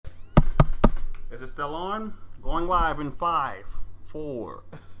Is it still on? Going live in 5, 4,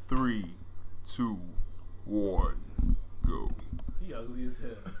 3, 2, 1, go. He ugly as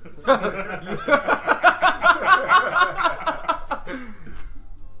hell.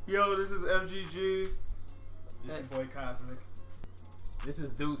 Yo, this is MGG. This your boy Cosmic. This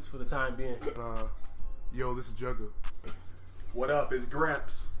is Deuce for the time being. Yo, this is Jugga. What up? It's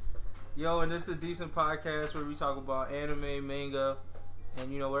Gramps. Yo, and this is a decent podcast where we talk about anime, manga, and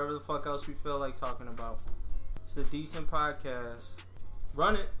whatever the fuck else we feel like talking about. It's a decent podcast.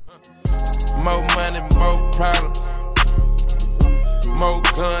 Run it. More money, more problems. More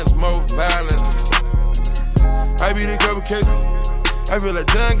guns, more violence. I beat a couple cases. I feel like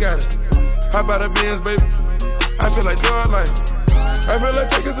John got it. How about a Benz, baby? I feel like dog life. I feel like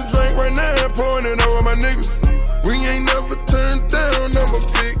taking some drink right now and pouring it over my niggas. We ain't never turned down, I'm a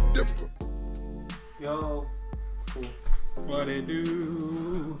big dipper. Yo. What it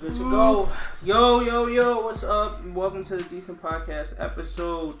do? Good to go. Yo, what's up? Welcome to the Decent Podcast,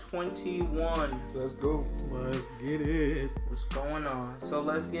 episode 21. Let's go. Let's get it. What's going on? So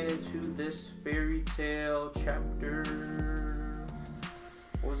let's get into this fairy tale chapter.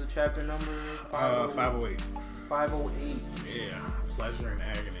 What was the chapter number? 508. 508. Yeah. Pleasure and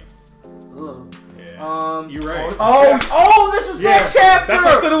agony. Ugh. Yeah. You're right. Oh, this was that chapter. That's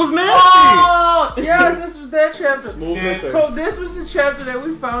why I said it was nasty. Oh, yes, this was that chapter. Smooth So this was the chapter that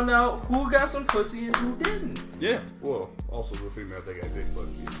we found out who got some pussy and who didn't. Yeah. Well, also the females that got dick, but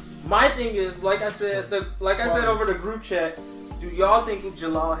My thing is, like I said over the group chat, do y'all think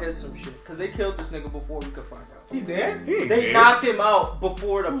Jalal had some shit? Because they killed this nigga before we could find out. He's dead? They knocked him out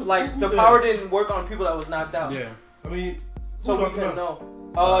before the power didn't work on people that was knocked out. Yeah. I mean, So we talking couldn't about? know.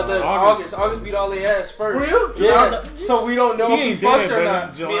 August beat all their ass first. For real? Yeah. So we don't know if he fucked or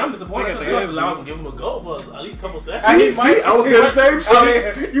not. I mean, I'm disappointed because they allowed him to give him a go for at least a couple sessions. I was saying the same shit. Oh,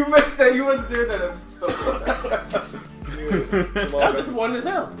 yeah. You missed that. You wasn't there that episode. I'm disappointed as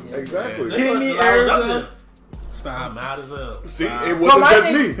hell. Exactly. Kidney, I was up Arizona. there. I'm mad as hell. See, it So wasn't my just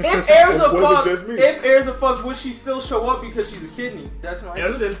thing, me. if Erza It wasn't fuck, just me. if Erza fucks, would she still show up because she's a kidney? That's my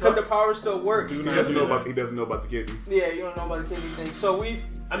Erza didn't Could fuck. the power still work? He doesn't know about the kidney. Yeah, you don't know about the kidney thing. So we,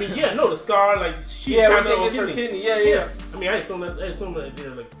 I mean, yeah, no, the scar, like, she yeah, we tried to think own it's her kidney. kidney. Yeah. I mean, I assume that they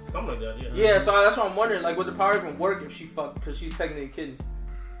did, like, something like that, yeah. Yeah, so that's what I'm wondering. Like, would the power even work if she fucked? Because she's technically a kidney.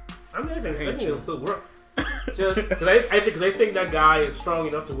 I mean, I think it'll still work. Just Because I think that guy is strong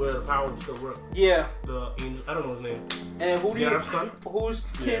enough to where the power will still work. yeah. The angel, I don't know his name. And who do Zara's son? whose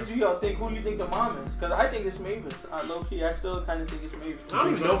kids do y'all think? Who do you think the mom is? Because I think it's Mavis. Low key, I still kind of think it's Mavis. I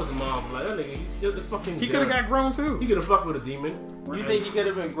don't even know if it's a mom. Like, that nigga, he's fucking. He could have got grown too. He could have fucked with a demon. You think he could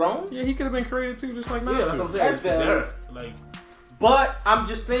have been grown? Yeah, he could have been created too, just like Yeah, that's what I'm Natsu. saying. That's valid. Like, But I'm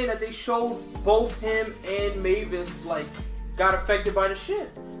just saying that they showed both him and Mavis like got affected by the shit,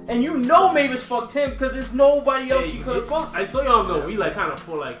 and Mavis fucked him because there's nobody else she could have fucked. I saw y'all know we like kind of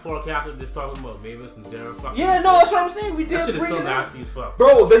forecasted this talking about Mavis and Zara fucking. Yeah, no, that's what I'm saying. We did That shit is bring still it up. nasty as fuck.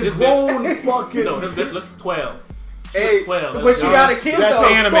 Bro, they This grown fucking. No, this bitch looks 12. She Hey, looks 12. but she got a kid That's though.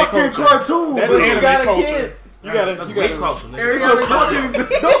 anime fucking culture. cartoon. That's But she anime got a culture. kid. You gotta, That's you rape gotta. culture, nigga. Ariana Grande.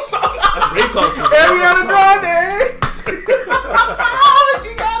 That's rape culture. Ariana Grande. Oh,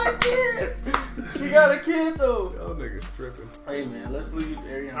 she got a kid. She got a kid though. Y'all niggas tripping. Hey man, let's leave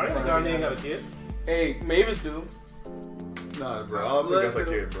Ariana Ariana Grande ain't got a kid. Hey, Mavis do. Nah, bro. I don't think that's a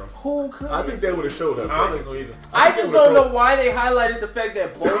kid, bro. Who could? I think they would have showed up. I don't think so either. I just don't know why they highlighted the fact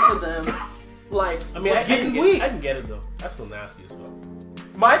that both of them, like, I mean, was I getting can weak. get it though. That's still nasty as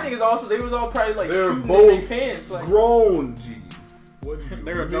fuck. My thing is also they was all probably like They're shooting both in their pants. Like, grown, G. What do you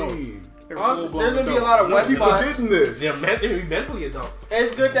They're adults. mean? honestly, there's gonna be a lot of wet Keep spots. forgetting this. They're be mentally adults.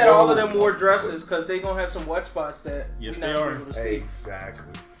 It's good that all of them wore dresses because they gonna have some wet spots that Yes, we're they not are. able to see. Exactly.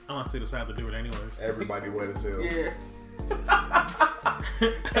 Honestly, just have to do it anyways. Everybody wet as hell. Yeah.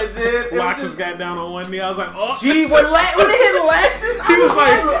 And then it Locks was just just, got down on one knee. I was like, oh. gee, when they hit Laxus, He was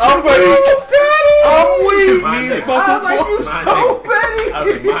like, I'm weak. My These nigga. I was like, you My so nigga. petty. I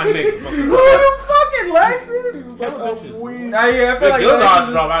was like, my nigga. Who the fucking Laxus? I'm weak. Nah, yeah, I feel like Gildar's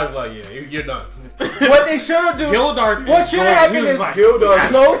Laxus drop. I was like, yeah, you're done. what they should have done. Gildart's What should have happened is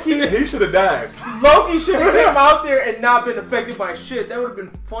Gildar, Loki- he should have died. Loki should have came out there and not been affected by shit. That would have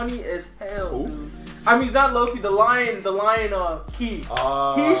been funny as hell, Who? dude. I mean, not Loki, the lion, Key. He should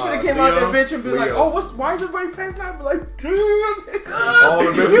have came out Leo? that bitch and been like, Leo. oh, why is everybody passing out? Be like, dude, All the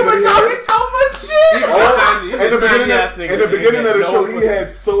you messages were he talking so much shit. In the beginning of the show, he had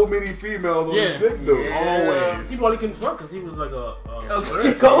so many females on his stick, though. Yeah. Always. He probably couldn't fuck because he was like a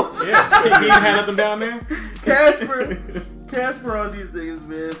Ghost. Yeah. He ain't had nothing down there. Casper on these things,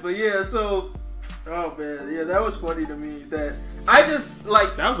 man. But yeah, so Oh man, yeah, that was funny to me. That I just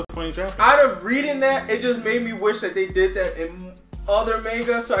like. That was a funny chapter. Out of reading that, it just made me wish that they did that in other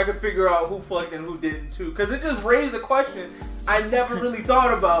manga, so I could figure out who fucked and who didn't too. Because it just raised a question I never really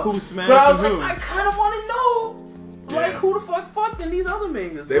thought about. Who smashed But I was who? like, I kind of want to know, like, who the fuck fucked in these other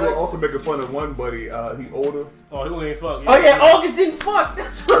mangas. They like, were also making fun of one buddy. He older. Oh, he ain't fuck. Oh yeah, August didn't fuck.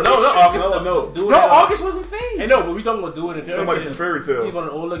 That's right. No, not August. No. August wasn't Phase. Hey, no, but we talking about doing it. Somebody from Fairy Tail. He's one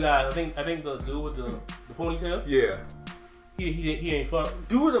of the older guys. I think the dude with the ponytail. Yeah. He ain't fuck.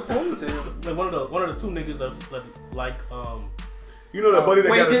 Dude with the ponytail. Like one of the two niggas that like You know that buddy that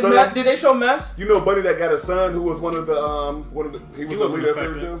got a son? Did they show Mess? You know a buddy that got a son who was one of the he was a leader of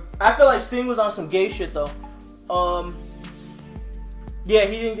Fairy Tail? I feel like Sting was on some gay shit though. Yeah,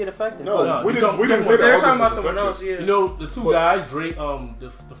 he didn't get affected. No, we didn't say that. They're talking about someone else. Yeah. You know the two guys, Drake,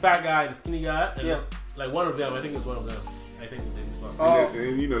 the fat guy, the skinny guy, and like one of them. I think it's one of them. I think it didn't fuck.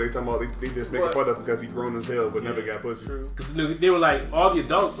 And you know they talking about they just making fun of him because he grown as hell but never got pussy. Because they were like all the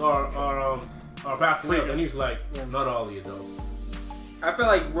adults are passing out, and he was like not all the adults. I feel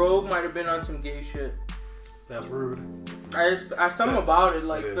like Rogue might have been on some gay shit. That's rude. I something about it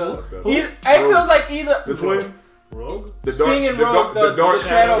like it feels like either the twin. Rogue? Sting and Rogue, the dark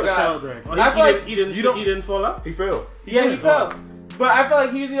shadow guy. Oh, I feel like he didn't fall out? He fell. Yeah, he fell. But I feel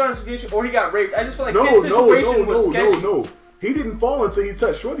like he was either on some gay shit or he got raped. I just feel like his situation was sketchy. No. He didn't fall until he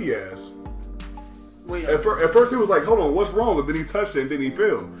touched Shorty ass. Wait, at first he was like, hold on, what's wrong? And then he touched it and then he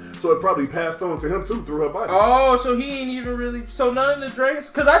fell. So it probably passed on to him too through her body. Oh, so he ain't even really. So none of the Dragons.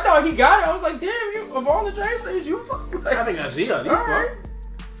 Because I thought he got it. I was like, damn, you of all the Dragon Slayers, you fuck. Like, I think Ajia at least fuck.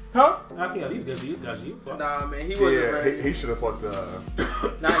 Huh? I think at least Ajia fuck. Nah, man, he wasn't ready. He should have fucked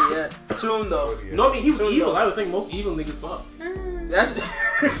Not yet. Soon though. No, I mean he was evil. I would think most evil niggas fuck. That's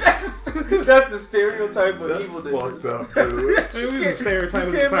the stereotype of evil niggas. Fucked up, dude. We was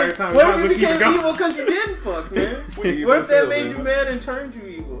stereotyping the entire time. What if you became evil because you didn't fuck, man? What if that made you mad and turned you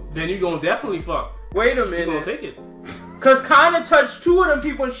evil? Then you gonna definitely fuck. Wait a minute. You gonna take it? Cause Kana touched two of them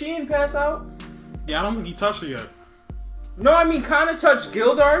people and she didn't pass out. Yeah, I don't think he touched her yet. No, I mean Kana touched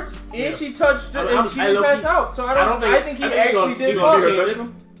Gildarts and she touched her and she didn't pass out. So I think he actually did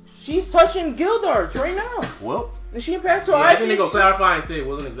fuck. She's touching Gildarts right now. Well, and she didn't pass. So I think they're gonna clarify and say it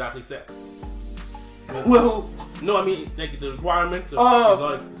wasn't exactly sex. Well, no, I mean like the requirement is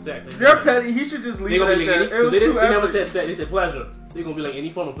not sex. They're petty. He should just leave it at that. They never said sex. They said pleasure. They're gonna be like any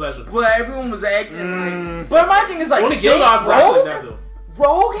form of pleasure. Well, everyone was acting like. But my thing is like, only Gildarts like that though.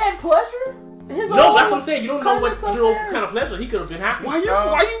 Rogue had pleasure. No, that's what I'm saying. You don't know what kind of pleasure he could have been happy. Why you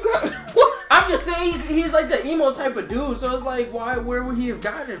got? What? I'm just saying he's like the emo type of dude. So it's like, where would he have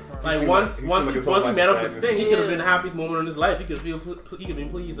gotten it from? Like once he met up with Sting, he could have been the happiest moment in his life. He could have been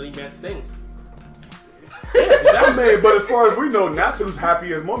pleased that he met Sting. Yeah, exactly. But as far as we know, Natsu's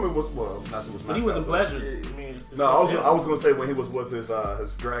happiest moment was Natsu was not. But he was in pleasure. I was gonna say when he was with his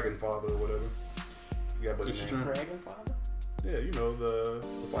dragon father or whatever. Yeah, but his name. Dragon father. Yeah, you know the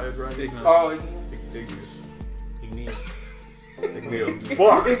fire dragon. Oh, Igneous.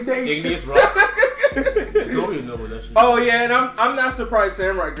 Fuck. Igneous Rock. Oh yeah, and I'm not surprised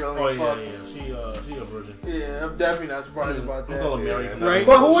Samurai Girl ain't fucked. She a virgin. Yeah, I'm definitely not surprised about that. I'm calling Mary. Right?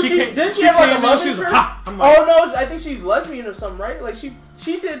 But who was she? Didn't she have like a love interest? Oh no, I think she's lesbian or something, right? Like she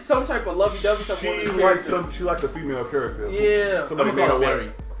did some type of lovey-dovey stuff. She liked a female character. Yeah. Somebody made her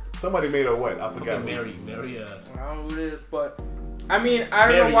Mary. Somebody made her what? I forgot. Mary. I don't know who it is, but I mean, I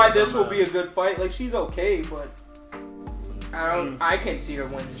don't know why this will be a good fight. Like she's okay, but I can't see her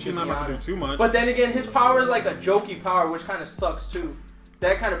winning. She's not about to do too much. But then again, his power is like a jokey power, which kind of sucks too.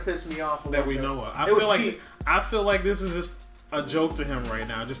 That kind of pissed me off. That we know of. I feel like this is just a joke to him right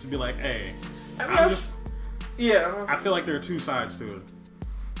now, just to be like, hey, yeah. I feel like there are two sides to it.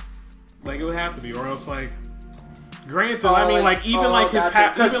 Like it would have to be, or else like. Granted, I mean, like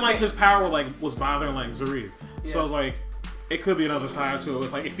his power like was bothering like Zarif, so I was like, it could be another side to it.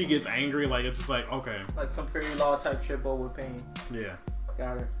 With like if he gets angry, like it's just like okay, like some fairy law type shit, but with pain. Yeah,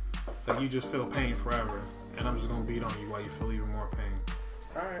 got it. It's like you just feel pain forever, and I'm just gonna beat on you while you feel even more pain.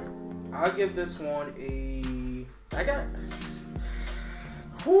 All right, I'll give this one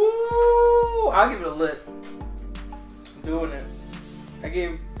I'll give it a lit. I'm doing it.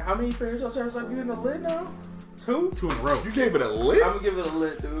 How many fairy tale servers I'm giving a lit now? Two in a row. You gave it a lit? I'm gonna give it a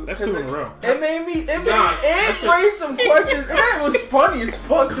lit, dude. That's 2 in a row. It raised some questions. It was funny as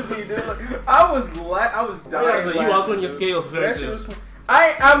fuck to me, dude. Like, I was dying. You walked on your scales very good.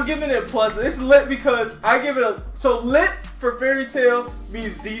 I'm giving it plus. It's lit because I give it lit for fairy tale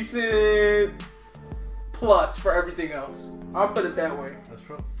means decent plus for everything else. I'll put it that way. That's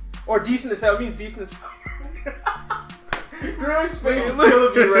true. Or decent as hell means decent as hell. Graham's face is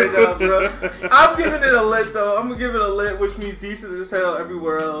killing me right now, bro. I'm giving it a lit though. I'm gonna give it a lit, which means decent as hell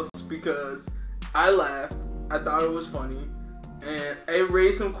everywhere else because I laughed. I thought it was funny, and it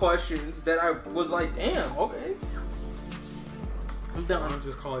raised some questions that I was like, "Damn, okay." I'm done. I'll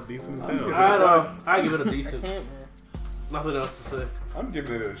just call it decent as hell. I give it a decent. I can't, man. Nothing else to say. I'm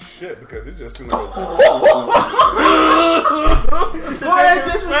giving it a shit because it just seemed like Go ahead,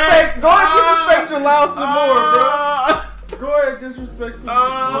 disrespect. Go ahead, disrespect Jalal some more, bro. Go ahead, disrespect some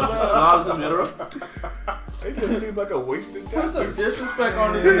more. it just seemed like a wasted Put chapter. some disrespect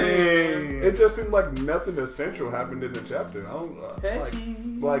on his name. It just seemed like nothing essential happened in the chapter. I don't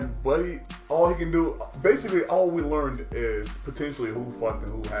like Buddy. All he can do, basically, all we learned is potentially who fucked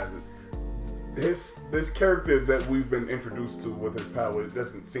and who hasn't. This character that we've been introduced to with his power, it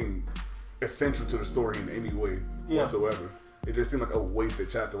doesn't seem essential to the story in any way whatsoever. It just seemed like a wasted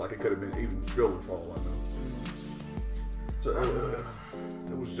chapter, like it could have been even filler for all I know. So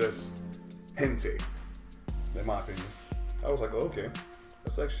it was just hente, in my opinion. I was like, oh, okay,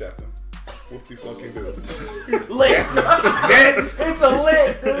 that's like chapter. Whoop the fucking do. Lit. Next. It's a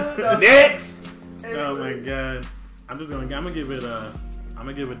lit, dude. Next. Oh my god. I'm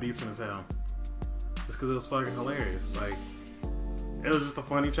gonna give it decent as hell. Just because it was fucking hilarious. Like, it was just a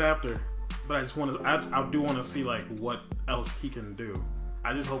funny chapter. But I do want to see like what else he can do.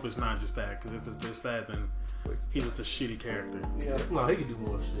 I just hope it's not just that, because if it's just that, then he's just a shitty character. Yeah. No, he can do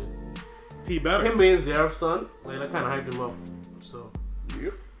more shit. He better. Him being Zeref's son, like that kind of hyped him up. So.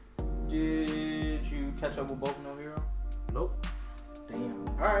 Yep. Did you catch up with Boku no Hero? Nope. Damn.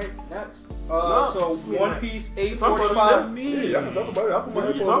 Alright, next. No, One Piece 845. Yeah, I can talk about it. I'll put my You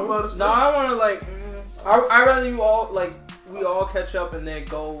headphones talk on. about it. No, I want to I'd rather you all we all catch up and then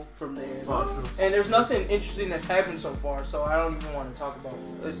go from there. Oh, true. And there's nothing interesting that's happened so far, so I don't even want to talk about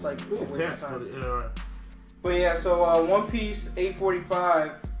it. It's like a waste of time. But yeah, so One Piece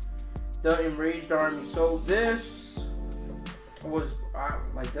 845, the Enraged Army. So this was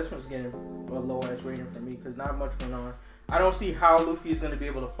this one's getting a low ass rating for me because not much went on. I don't see how Luffy is going to be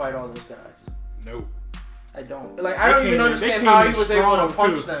able to fight all those guys. Nope. I don't. I don't even understand how he was able to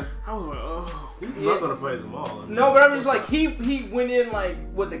punch them. I was like, oh. He's not gonna fight them all. No, but I'm just like, he went in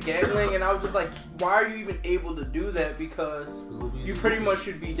with a gangling, and I was just like, why are you even able to do that? Because you pretty much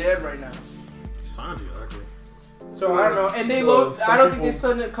should be dead right now. Sanji, ugly. So I don't know. And they I don't think they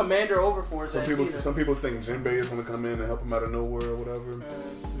sent a commander over for us. Some people think Jinbei is going to come in and help him out of nowhere or whatever. To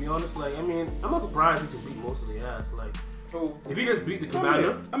be honest, I'm not surprised he can beat most of the ass. If he just beat the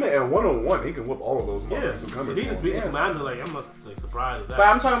commander, at one-on-one, he can whoop all of those motherfuckers who come in. If he just beat the commander, I'm not surprised at that. But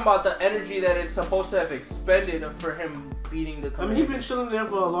I'm talking about the energy that it's supposed to have expended for him beating the commander. He's been chilling there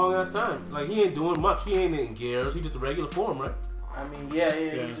for a long ass time. He ain't doing much. He ain't in gears. He just a regular form, right?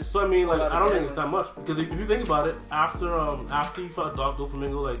 Yeah. So I don't think it's that much because if you think about it, after he fought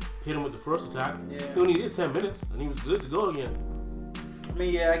Doflamingo, hit him with the first attack, he only did 10 minutes and he was good to go again.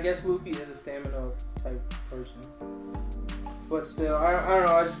 I guess Luffy is a stamina type person. But still, I don't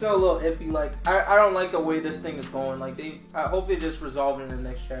know. It's still a little iffy. I don't like the way this thing is going. I hope they just resolve it in the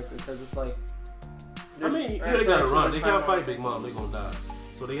next chapter because it's like. They gotta run. They can't fight Big Mom. They're gonna die.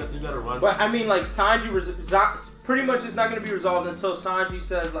 So they gotta run. But Sanji pretty much it's not gonna be resolved until Sanji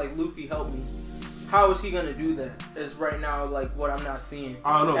says Luffy help me. How is he gonna do that? Is right now what I'm not seeing.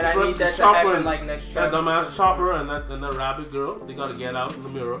 I don't know. And I need that to happen next chapter. That dumbass Chopper and that rabbit girl. They gotta get out in the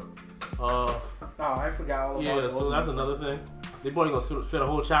mirror. I forgot all about those. So that's another thing. They probably gonna spend a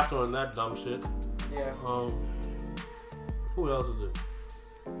whole chapter on that dumb shit. Yeah. Who else is it?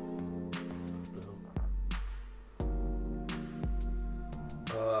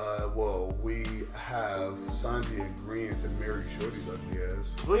 We have Sanji agreeing to marry Shorty's ugly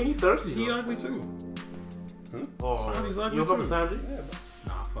ass. He's thirsty. He ugly too. Sanji's ugly you too. Fuck with Sanji? Yeah.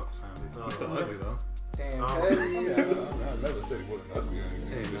 Nah, fuck with Sanji. He's still ugly though. Damn. I never said he wasn't ugly or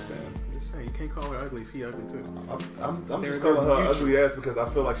anything. I'm just saying. You can't call her ugly if he ugly too. I'm just calling her ugly ass because I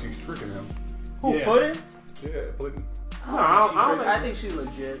feel like she's tricking him. Who, Puddin'? Yeah, Puddin'. I think she's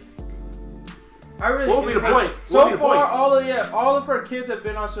legit. I really. What would be the point? So far, all of her kids have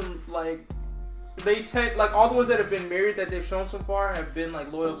been on some they tend all the ones that have been married that they've shown so far have been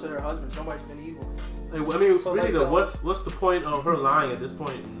loyal to their husbands. Nobody's been evil. What's the point of her lying at this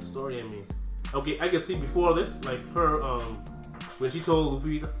point in the story? Okay, I can see before this, her when she told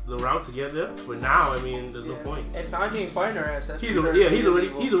Luffy the route to get there. But now, there's no point. And Sanji ain't fighting her ass. He's already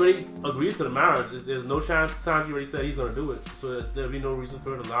agreed to the marriage. There's no chance. Sanji already said he's gonna do it. So there'll be no reason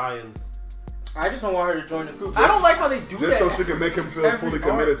for her to lie. And I just don't want her to join the crew. I don't like how they do that. Just so she can make him feel fully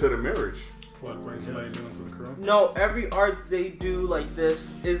committed to the marriage. What, bring somebody new into the crew? No, every arc they do like this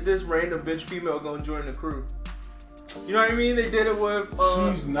is this random bitch female gonna join the crew. You know what I mean? They did it with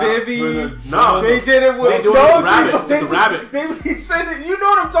She's not Vivi. No, they did it with they do it with Rabbit. The Rabbit. They said it. You know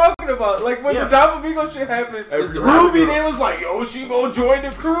what I'm talking about? Like when the Damavigo shit happened, Ruby, they was like, "Yo, she gonna join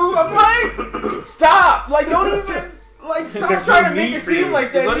the crew." I'm like, "Stop! Like, don't even stop trying to make it seem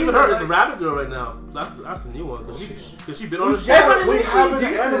like that." It's not even either. her. It's a Rabbit girl right now. That's the new one because she been on the show. We have an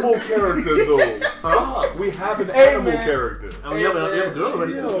animal character though. We have an animal character. And we have a girl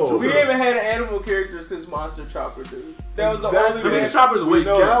already too. We haven't had an animal character since Monster Chopper, dude. That was the only man. Chopper's a waste.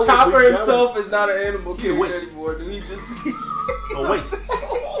 Chopper himself is not an animal character anymore, dude. He's just a waste.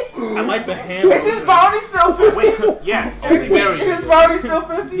 I like the hand. Is his bounty still 50? Wait, yes. Is his bounty still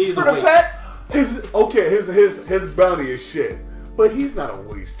 50 for the pet? His bounty is shit. But he's not a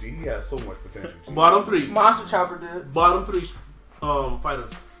waste, G. He has so much potential. Bottom 3. Monster Chopper did. Bottom 3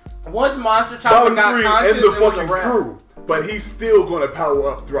 fighters. Once Monster Chopper got conscious, and the fucking crew. But he's still going to power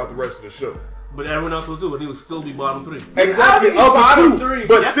up throughout the rest of the show. But everyone else will too, and he will still be bottom 3. Exactly, bottom 3.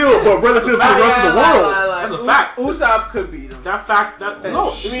 But still, but relative to the rest of the world. That's a fact. Ussop could beat him. No,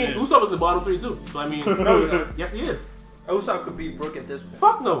 I mean, Ussop is the bottom 3 too. So I mean, yes he is. Ussop could beat Brook at this point.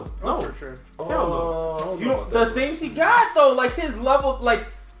 Fuck no. No, for sure. Hell no. The things he got though, like his level, like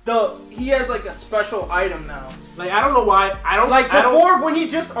he has like a special item now. Like I don't know why. I don't like before when he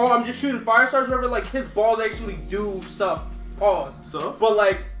just I'm just shooting fire stars or whatever. Like his balls actually do stuff. Pause. So, but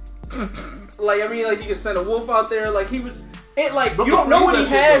like I mean, like you can send a wolf out there. Like he was. It like Brook you don't know what he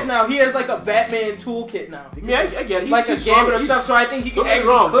has though. now. He has like a Batman toolkit now. Yeah, I get it. Like a gambit of stuff. So I think he can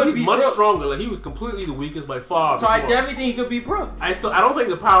actually He's much stronger. Like he was completely the weakest by far. So I definitely think he could beat Brook. I don't think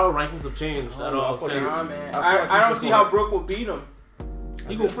the power rankings have changed at all. Nah, man. I don't see how Brook will beat him.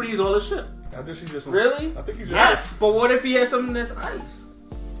 He can freeze all this shit. I think he just really. I think he just yes. But what if he has something that's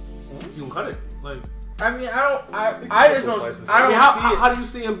ice? You can cut it. Like. I mean, I just don't see it. How do you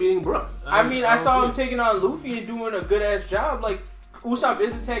see him beating Brook? I mean, I saw him taking on Luffy and doing a good ass job. Like, Ussop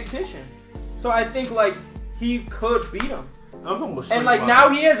is a tactician, so I think like he could beat him. And like now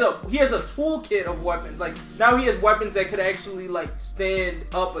he has a toolkit of weapons. Like now he has weapons that could actually like stand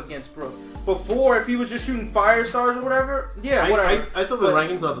up against Brook. Before, if he was just shooting fire stars or whatever, whatever. I still think the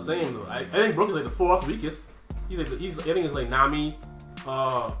rankings are the same though. I think Brook is like the 4th weakest. I think it's like Nami.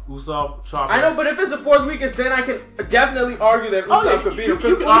 Ussop, Chopper. I know, but if it's the 4th weakest, then I can definitely argue that Ussop could beat him.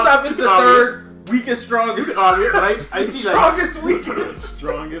 Because Ussop is the 3rd weakest, strongest. You can argue it, but I see strongest, weakest.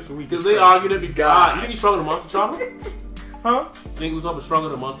 Strongest, weakest. Because they argued it before. You think he's stronger than Monster Chopper? Huh? You think Ussop is stronger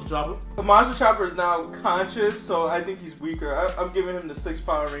than Monster Chopper? The Monster Chopper is now conscious, so I think he's weaker. I'm giving him the 6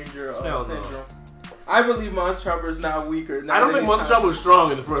 Power Ranger syndrome. No. I believe Monster Chopper is now weaker. I don't think Monster Chopper was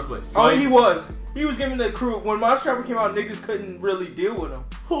strong in the first place. So he was. He was giving the crew. When Monster Chopper came out, niggas couldn't really deal with him.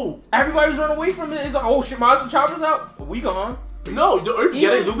 Who? Everybody was running away from it. It's like, oh shit, Monster Chopper's out. We gone. No, are you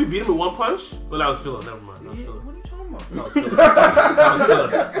getting Luffy beat him with 1 punch? Well, that was filler. Never mind. That was filler. What are you talking about? That was filler.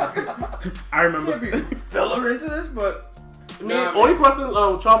 That was filler. I remember. Can't be filler into this, but I mean, only person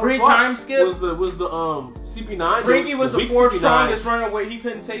Chopper fought time skip was the CP9. Frankie was the 4th strongest runner away. He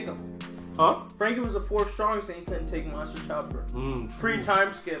couldn't take him. Huh? Frankie was the 4th strongest and he couldn't take Monster Chopper. Free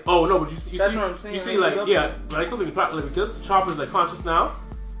time skip. Oh no, but you that's see, what I'm saying. You see, like but I still think because Chopper's like conscious now.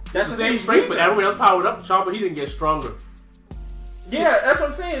 That's the same strength, but everyone else powered up. Chopper, he didn't get stronger. Yeah, that's what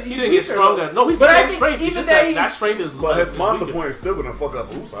I'm saying. He didn't get stronger. Though. No, he's but the I same think strength. Even that strength is. But his monster point is still gonna fuck up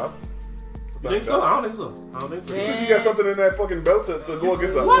Ussop. You think so? I don't think so. You think you got something in that fucking belt to go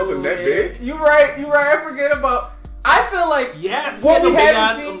against something that big? You right. I forget about. I feel like what we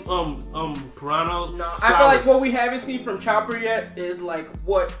haven't seen. Piranha. No, I feel like what we haven't seen from Chopper yet is like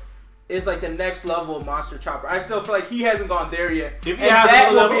what is like the next level of Monster Chopper. I still feel like he hasn't gone there yet, if he and has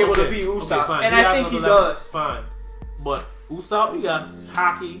that will level, be able to okay. beat Ussop, Okay, and I think he does. Fine, but Ussop, you got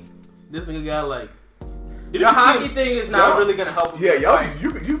hockey. This nigga got like. The hockey thing is not really gonna help him. Yeah,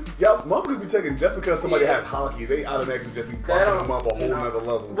 y'all motherfuckers be taking just because somebody has hockey, they automatically just be bumping him up a whole nother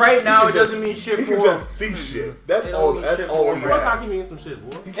level. Right now, it doesn't mean shit for him. He can just see shit. That's all. That's all. What hockey means some shit,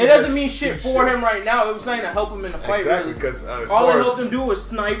 boy? It doesn't mean shit for him right now. It was trying to help him in the fight. Exactly, really. because all it helped him do was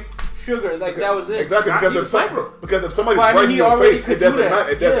snipe Sugar. Like that was it. Exactly, because if somebody's right in your face, it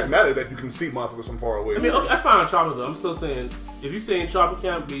doesn't matter that you can see motherfuckers from far away. I mean, that's fine on Chopper though. I'm still saying. If you're saying Chopper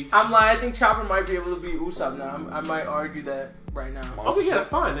can't beat... I think Chopper might be able to beat Ussop now. I might argue that right now. Okay, yeah, that's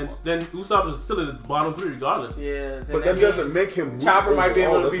fine. Then Ussop is still in the bottom 3 regardless. Yeah. But that doesn't make him weak. Chopper might be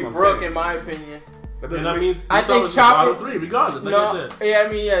able to beat Brook, in my opinion. That means I think is Chopper... bottom 3 regardless, like I said. Yeah,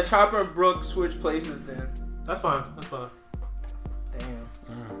 I mean, Chopper and Brook switch places then. That's fine. Damn.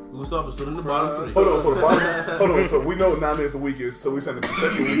 Ussop is still in the bottom 3. Hold on, so we know Nami is the weakest, so we send the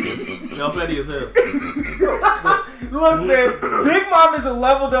second weakest. Y'all petty as hell. Look, man, Big Mom is a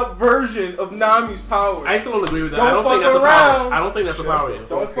leveled up version of Nami's power. I still don't agree with that. Don't I don't think fuck that's around. a power. I don't think that's a power yet.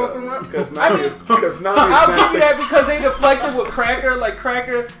 Don't fuck around. Because Nami is I'll give you that because they deflected with Cracker. Like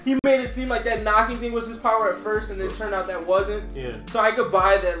Cracker, he made it seem like that knocking thing was his power at first, and it turned out that wasn't. Yeah. So I could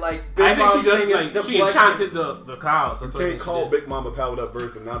buy that. Like Big I think Mom's she just thing is like she deflection. enchanted the clouds. You That's can't what call she did. Big Mom a powered up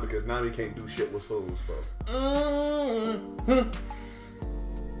version of Nami because Nami can't do shit with souls, bro.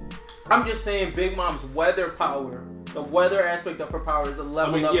 I'm just saying, Big Mom's weather power, the weather aspect of her power is a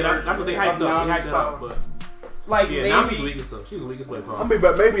level up. Yeah, that's what they hyped up. They hyped it up, but like yeah, Nami's the weakest though. She's the weakest by far. I mean,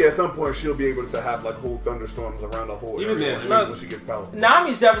 but maybe at some point she'll be able to have like whole thunderstorms around the whole Even area then, when she gets powerful.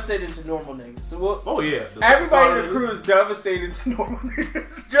 Nami's devastated to normal niggas. So oh yeah, everybody in the crew is devastated to normal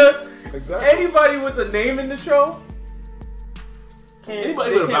niggas. Just anybody with a name in the show.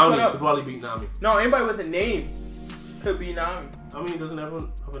 Anybody with a bounty could probably beat Nami. No, anybody with a name could be Nami. I mean, doesn't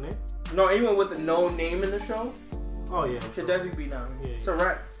everyone have a name? No, anyone with a no name in the show. Oh yeah, could definitely be Nami. Yeah, it's a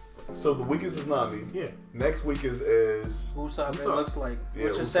wrap. So the weakest is Nami. Yeah. Next weakest is Ussop. It looks like, yeah,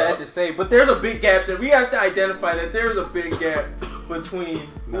 which is Ussop. sad to say, but there's a big gap that we have to identify. That there's a big gap between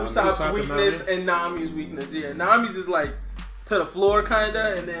Usopp's weakness and Nami's weakness. Yeah, Nami's is like to the floor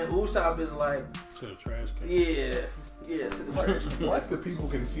kinda, and then Ussop is like to the trash can. Yeah, to the trash can. Like the people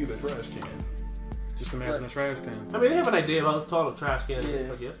can see the trash can. Just imagine a trash can. I mean, they have an idea about how tall a trash can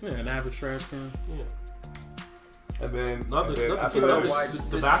is, I guess. Yeah, an average trash can. Yeah. And then,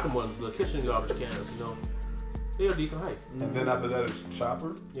 the bathroom ones, the kitchen garbage cans, you know, they are decent height. And then after that is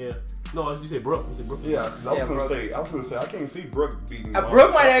Chopper. Yeah. No, as you say Brook. Yeah, because I was gonna say I can't see Brook beating.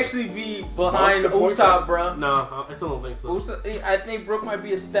 Brook might actually be behind Ussop, bro. No, I still don't think so. I think Brook might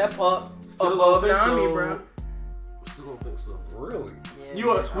be a step up above Nami, bro. Still don't think so. Really? Yeah, you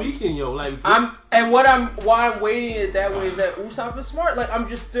are tweaking, yo. Like why I'm weighting it that way is that Ussop is smart. Like I'm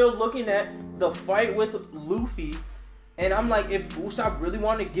just still looking at the fight with Luffy. And I'm like, if Ussop really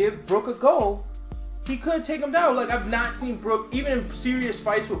wanted to give Brook a go, he could take him down. Like, I've not seen Brook, even in serious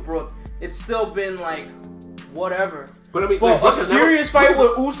fights with Brook, it's still been like, whatever. But I mean, like, a serious fight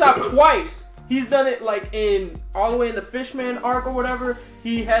with Ussop twice. He's done it like in all the way in the Fishman arc or whatever.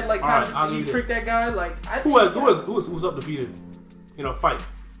 He had like kind of he tricked that guy. Like, who has Ussop defeated in a fight?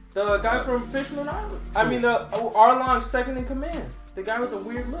 The guy from Fishman Island. I mean, the Arlong's second in command. The guy with the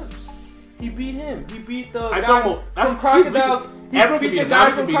weird lips. He beat him. He beat the guy from Crocodiles. Everyone could beat him.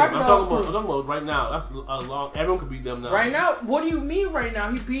 I'm talking about right now. That's a long. Everyone could beat them now. Right now? What do you mean right now?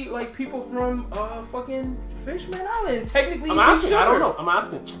 He beat like people from fucking Fishman Island. Technically, I'm asking. I don't know. I'm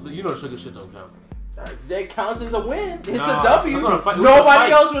asking. You know, sugar shit don't count. That counts as a win. It's a W.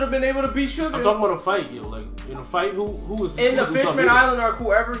 Nobody else would have been able to beat Sugar. I'm talking about a fight, yo. Like in a fight, who was in the Fishman Island arc?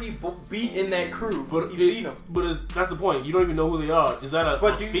 Whoever he beat in that crew, he beat him. But that's the point. You don't even know who they are. Is that a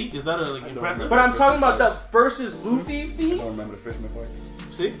feat? Is that a impressive? But I'm talking about the versus Luffy feat. I don't remember the Fishman fights.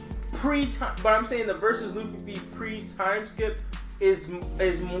 See, but I'm saying the versus Luffy feat pre-time skip is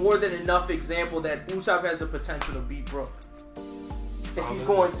more than enough example that Ussop has the potential to beat Brook if he's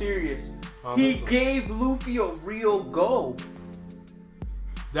going serious. He gave Luffy a real go.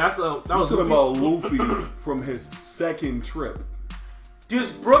 That was talking about Luffy from his second trip.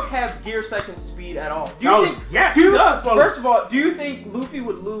 Does Brook have gear second speed at all? Yes, he does. First of all, do you think Luffy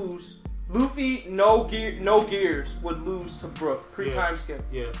would lose? Luffy, no gears, would lose to Brook pre-time skip.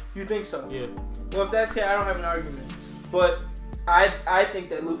 Yeah. You think so? Yeah. Well, if that's the case, I don't have an argument. But I think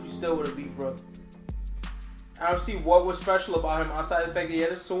that Luffy still would have beat Brook. I don't see what was special about him outside the fact that he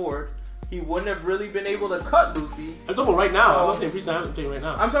had a sword. He wouldn't have really been able to cut Luffy. I'm talking about right now. I'm not saying pre-time. I'm saying right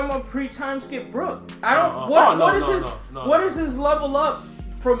now. I'm talking about pre-time skip Brook. I don't. What is his level up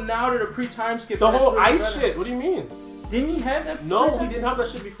from now to the pre-time skip? The whole ice shit. What do you mean? Didn't he have that? No, he didn't have that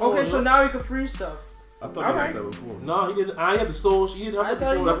shit before. Okay, so now he can freeze stuff. I thought he had that before. No, he didn't. I had the soul. He didn't have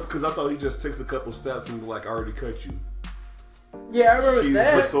that before. Because I thought he just takes a couple steps and like already cut you. Yeah, I remember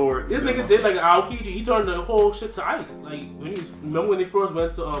that. With sword. This nigga did like an Aokiji. He turned the whole shit to ice. Like remember when they first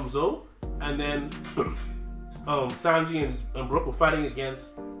went to Zou, and then Sanji and Brook were fighting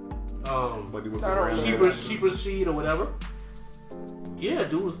against Sheeper's Sheet or whatever. Yeah,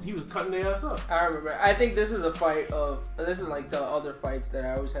 dude, he was cutting their ass up. I remember. I think this is a fight of. This is like the other fights that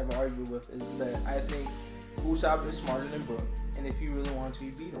I always have an argument with. Is that I think Ussop is smarter than Brook, and if you really want to,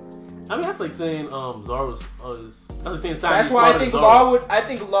 you beat him. I mean, that's like saying Zoro's. That's like saying Sanji's That's why I think Law would. I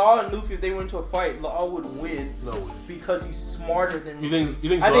think Law and Luffy, if they went to a fight, Law would win. No way. Because he's smarter than. You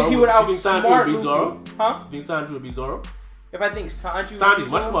think? I think he would outsmart Luffy. Zoro? Huh? You think Sanji would beat Zoro? if I think Sanji's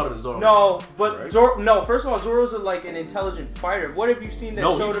much smarter than Zoro. No, but Zoro. No, first of all, Zoro's like an intelligent fighter. What have you seen that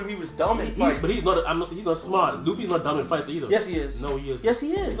showed him he was dumb in fights? But he's not. He's not smart. Luffy's not dumb in fights either. Yes, he is. No, he is. Yes,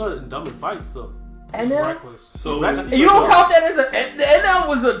 he is. He's not dumb in fights though. NL? So you don't count that as NL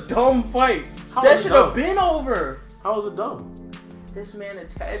was a dumb fight. That should have been over. How was it dumb? This man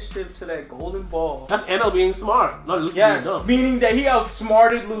attached him to that golden ball. That's NL being smart, not Luffy being dumb. Meaning that he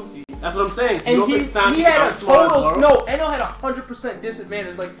outsmarted Luffy. That's what I'm saying. So and he had a total. No, NL had 100%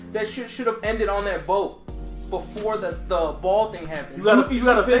 disadvantage. Like that shit should have ended on that boat before the ball thing happened. Luffy's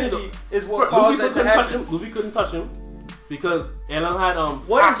stupidity is what caused that to happen. Luffy couldn't touch him because NL had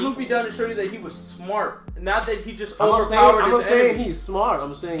What has Luffy done to show you that he was smart? Not that he just overpowered his enemy. I'm not saying he's smart.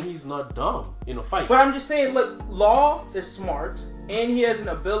 I'm saying he's not dumb in a fight. But I'm just saying, look, Law is smart, and he has an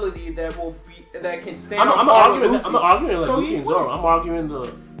ability that can stand. I'm not arguing like Luffy and Zoro.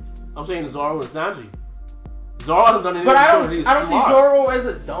 I'm saying Zoro and Sanji. Zoro hasn't done anything. But I don't see Zoro as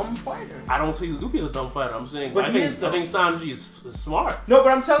a dumb fighter. I don't see Luffy as a dumb fighter. I'm saying I think Sanji is smart. No,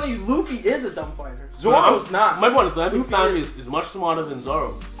 but I'm telling you, Luffy is a dumb fighter. Zoro's not. My point is, I think Sanji is much smarter than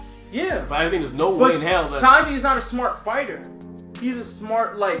Zoro. Yeah. But I think there's no way in hell that Sanji is not a smart fighter. He's a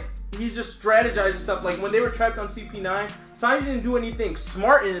smart, he's just strategizing stuff. Like when they were trapped on CP9, Sanji didn't do anything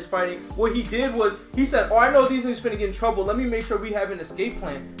smart in his fighting. What he did was he said, "Oh, I know these things finna get in trouble. Let me make sure we have an escape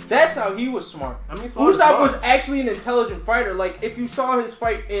plan." That's how he was smart. I mean, Ussop was actually an intelligent fighter. Like if you saw his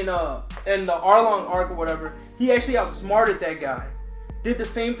fight in the Arlong arc or whatever, he actually outsmarted that guy. Did the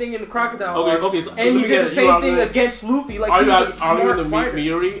same thing in the Crocodile arc, so and he did the same thing against Luffy. Like he was a smart fighter.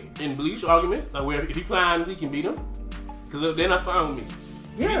 Miyuri in Bleach argument, like where if he plans, he can beat him. Because they're not fine with me.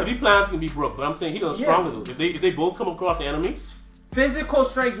 Yeah. If he plans, he can beat Brook. But I'm saying he's not stronger though. If they both come across the enemy. Physical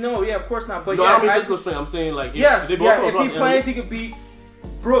strength, no, of course not. But no, I don't mean physical strength. I'm saying like if they both come across if he plans, he can beat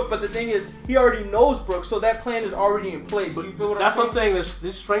Brook. But the thing is, he already knows Brook, so that plan is already in place. You feel what I'm saying? That's what I'm saying.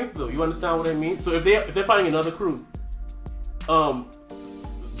 This strength though. You understand what I mean? So if they're fighting another crew,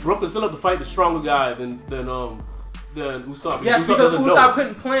 Brook is still have to fight the stronger guy than Ussop. Yes, because Ussop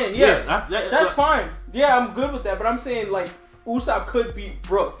couldn't plan. Yes, that's fine. Yeah, I'm good with that. But I'm saying like Ussop could beat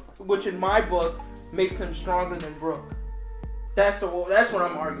Brook, which in my book makes him stronger than Brook. That's what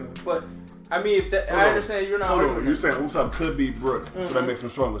I'm arguing. But I mean, I understand you're not arguing. You're saying Ussop could beat Brook, so that makes him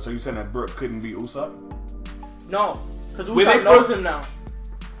stronger. So you're saying that Brook couldn't beat Ussop? No, because Ussop knows him now.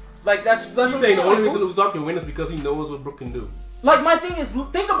 Like that's what I'm saying. The only reason Ussop can win is because he knows what Brook can do. Like my thing is,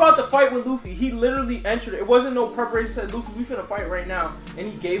 think about the fight with Luffy. He literally entered it. It wasn't no preparation. He said, "Luffy, we finna fight right now," and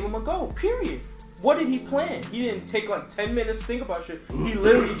he gave him a go. Period. What did he plan? He didn't take like 10 minutes to think about shit. He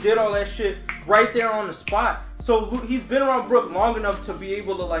literally did all that shit right there on the spot. So he's been around Brook long enough to be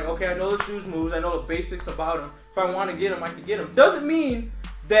able to like, okay, I know this dude's moves. I know the basics about him. If I want to get him, I can get him. Doesn't mean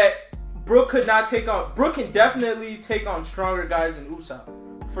that Brook could not take on. Brook can definitely take on stronger guys than Ussop,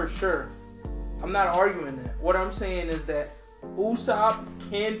 for sure. I'm not arguing that. What I'm saying is that Ussop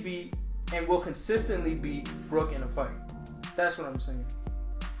can beat and will consistently beat Brook in a fight. That's what I'm saying.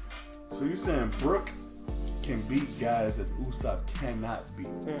 So you're saying Brook can beat guys that Ussop cannot beat,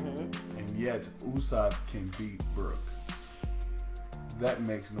 and yet Ussop can beat Brook. That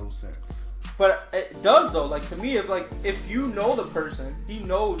makes no sense. But it does though. Like to me, if you know the person, he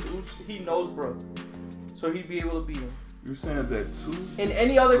knows Brook, so he'd be able to beat him. You're saying that two. In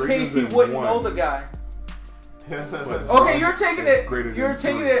any other case, he wouldn't know the guy. Okay, you're taking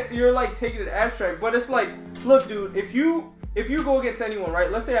it. You're like taking it abstract, but it's like, look, dude, if you go against anyone,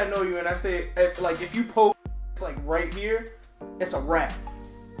 right? Let's say I know you, and I say like if you poke, it's like right here, it's a wrap.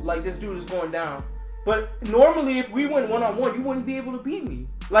 Like this dude is going down. But normally, if we went 1-on-1, you wouldn't be able to beat me.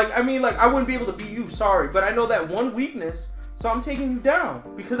 Like I mean, like I wouldn't be able to beat you. Sorry, but I know that one weakness. So I'm taking you down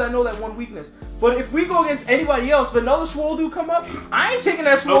because I know that one weakness. But if we go against anybody else, if another swole dude come up, I ain't taking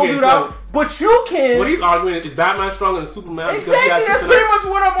that swole dude out. But you can. What he's arguing is Batman stronger than Superman? Exactly. That's pretty much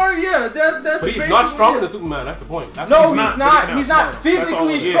what I'm arguing. Yeah, that's. But he's not stronger than Superman. That's the point. He's not. He's not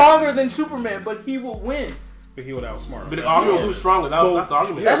physically stronger than Superman, but he will win. But he would outsmart him. But the argument who's stronger. That's the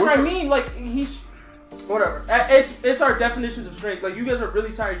argument. That's what I mean. Like he's. Whatever. It's our definitions of strength. Like you guys are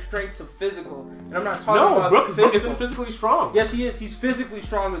really tying strength to physical, and I'm not talking about Brook isn't physically strong. Yes, he is. He's physically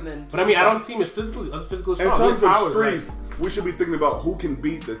stronger than. But I mean, I don't see him as physically strong. In terms of strength, we should be thinking about who can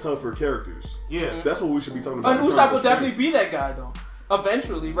beat the tougher characters. Yeah, that's what we should be talking about. And Ussop will definitely be that guy though.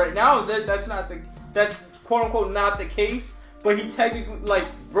 Eventually, right now that's quote unquote not the case. But he technically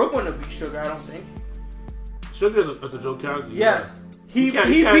Brook wouldn't beat Sugar. I don't think. Sugar is a joke character. Yes. He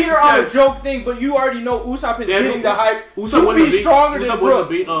beat her on a joke thing, but you already know Ussop is getting the hype to be stronger than Brook. Ussop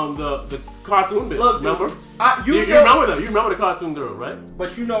beat the cartoon bitch. Look, remember? You remember that? You remember the cartoon girl, right?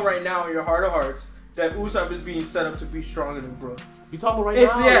 But you know right now in your heart of hearts that Ussop is being set up to be stronger than Brook. You talking right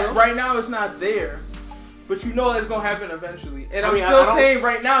now? Yes, right now it's not there. But you know that's going to happen eventually. And I'm still saying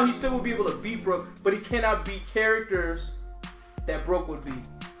right now he still will be able to beat Brook, but he cannot beat characters that Brook would beat.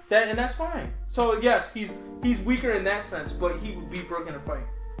 And that's fine. So yes, he's weaker in that sense, but he would beat Brook in a fight.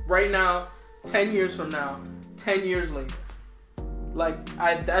 Right now, 10 years from now, 10 years later. Like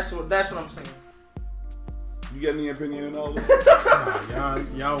that's what I'm saying. You got any opinion on all this?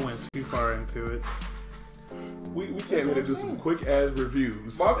 Y'all went too far into it. We came here to do some quick ass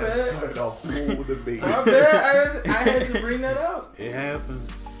reviews. My bad. And started a whole debate. My bad. I had to bring that up. It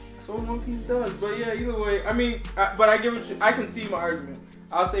happens. That's what One Piece does. But yeah, either way, I mean, but I give it. I can see my argument.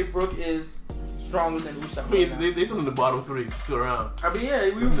 I'll say Brook is stronger than Ussop. I mean, they still in the bottom 3 still around. I mean,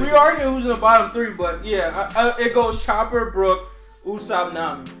 yeah, we arguing who's in the bottom 3, but yeah, it goes Chopper, Brook, Ussop,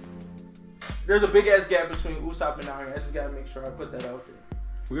 Nami. There's a big ass gap between Ussop and Nami. I just gotta make sure I put that out there.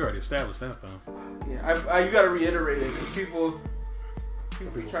 We already established that though. Yeah, you gotta reiterate it because people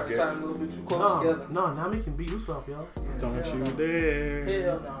be trying to tie them a little bit too close together. No, Nami can beat Ussop, y'all. Yeah, Don't you dare.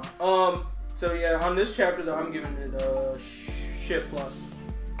 Hell no. So yeah, on this chapter though, I'm giving it a shit plus.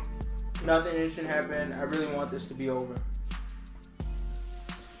 Nothing interesting happened. I really want this to be over.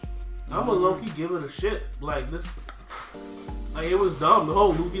 I'm a low-key give it a shit. Like this, like it was dumb. The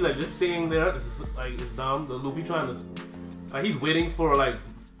whole Luffy like just staying there, this is, like it's dumb. The Luffy trying to, like he's waiting for like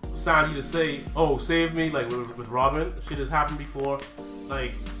Sanji to say, "Oh, save me!" Like with Robin, shit has happened before.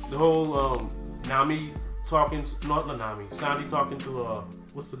 Like the whole Nami talking, not Nami, Sanji talking to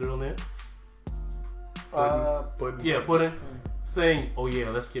what's the girl name? Puddin'. Yeah, Puddin'. Saying, "Oh yeah,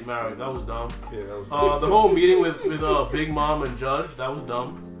 let's get married." That was dumb. Yeah, that was dumb. The whole meeting with Big Mom and Judge, that was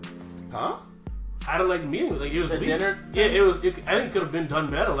dumb. Huh? I don't like the meeting. Like it was weak. Dinner? Yeah, it was. I think it could have been done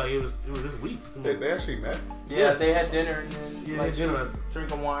better. Like it was just weak. They actually met. Yeah, they had dinner and then like dinner.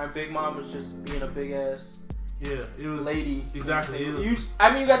 drinking wine. Big Mom was just being a big ass. Yeah, it was lady. Exactly. You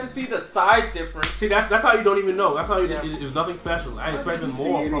got to see the size difference. See, that's how you don't even know. That's how it was nothing special. I expected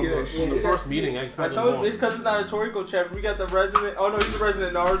more from the first meeting. I expected more. It's because it's not a Toriko chapter. We got the resident. Oh no, he's a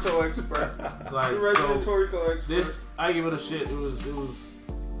resident Naruto expert. Like, the resident Toriko expert. This, I give it a shit. It was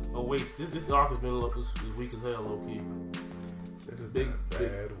a waste. This arc has been as weak as hell, low key. This is big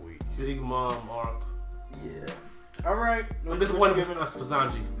bad week. Big Mom arc. Yeah. All right. I'm disappointed for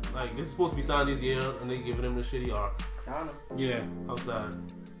Sanji. Like this is supposed to be Sanji's year, and they giving him the shitty arc. I don't know. Yeah. Outside.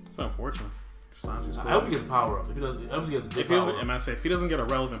 It's unfortunate. Sanji's cool. I hope he gets a power up. If he doesn't, if he doesn't get a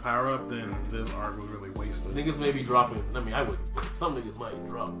relevant power up, then this arc was really wasted. Niggas may be dropping. I mean, I would. Some niggas might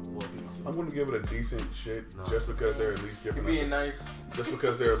drop. I'm going to give it a decent shit just because they're at least giving us. Nice. Just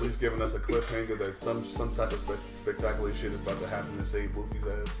because they're at least giving us a cliffhanger that some type of spectacular shit is about to happen to save Luffy's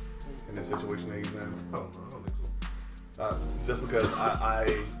ass in the situation that he's in. I don't think so. Just because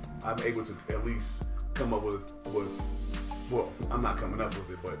I'm able to at least come up with well, I'm not coming up with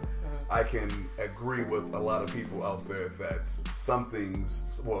it, but I can agree with a lot of people out there that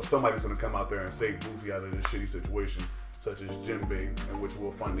somebody's going to come out there and save Luffy out of this shitty situation, such as Jinbei, in which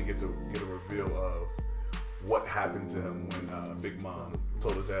we'll finally get a reveal of what happened to him when Big Mom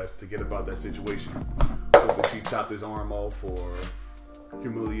told his ass to get about that situation. Whether she chopped his arm off or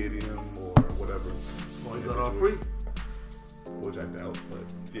humiliating him or whatever. Well, he got off free. Which I doubt, but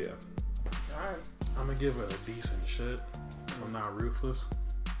yeah. Alright. I'm gonna give it a decent shit. I'm not ruthless.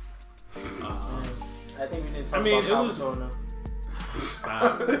 I think we need to talk about it was. now.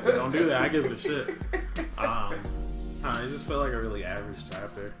 Stop. Don't do that. I give it a shit. It just felt like a really average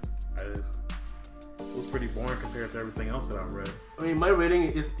chapter. It was pretty boring compared to everything else that I've read. I mean, my rating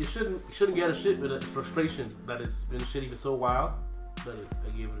is it shouldn't get a shit, but it's frustration that it's been shitty for so while that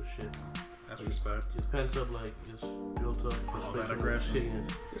I gave it a shit. That's respect. Just pent up, like just built up frustration,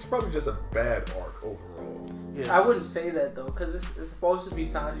 shittiness. It's probably just a bad arc overall. Yeah. I wouldn't say that though, because it's supposed to be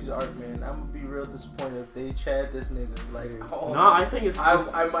Sanji's arc, man. I'm gonna be real disappointed if they chat this nigga. Like, no, I think it's.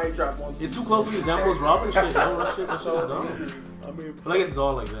 I might drop one. It's too close to examples Robin shit. That shit is dumb. I mean, but I guess it's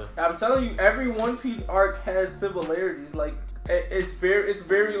all like that. I'm telling you, every One Piece arc has similarities. Like, it's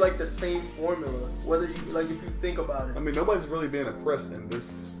very like the same formula. Whether you like, if you think about it. I mean, nobody's really being impressed in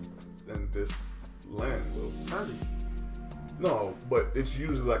this land, though. No, but it's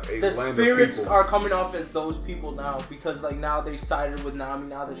usually like a land of people. The spirits are coming off as those people now because like now they sided with Nami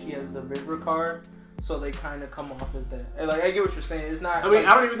now that she has the River card, so they kind of come off as that. And like I get what you're saying. It's not. I mean, like,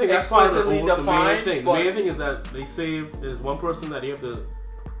 I don't even think that's explicitly the defined. main thing. The main thing is that they save. There's one person that they have to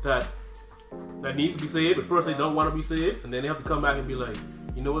that needs to be saved, but first they don't want to be saved, and then they have to come back and be like,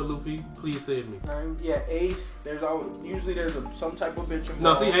 You know what, Luffy? Please save me. Yeah, Ace. There's some type of bitch involved.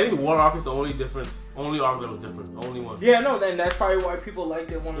 No, see, I think the War arc is the only difference. Only arc that was different. Only one. Yeah, no, then that's probably why people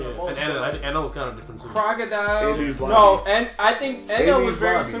liked it one of the most. And Anna was kind of different too. Crocodile. No, and I think Anna was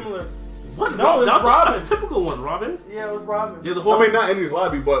very similar. What? No, it was Robin. A typical one, Robin. Yeah, it was Robin. Yeah, the whole. I mean, not Andy's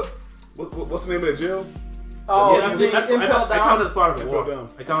lobby, but what's the name of the jail? Oh, yeah, I count it as part of the war.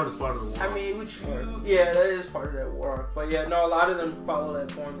 I count it as part of the war. I mean, yeah, that is part of that war. But yeah, no, a lot of them follow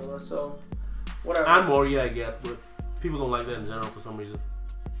that formula, so whatever. And Moria, I guess, but people don't like that in general for some reason.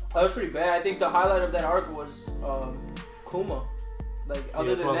 That was pretty bad. I think the highlight of that arc was Kuma. Like,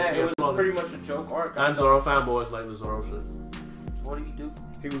 other than that, it was pretty much a joke arc. And Zoro fanboys like the Zoro shit. What did he do?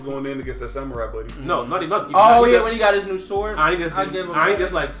 He was going in against that samurai buddy. No, not even. Oh yeah, when he got his new sword. I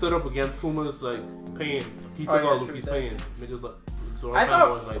just like stood up against Kuma's like pain. He took all Luffy's pain. Niggas like Zoro I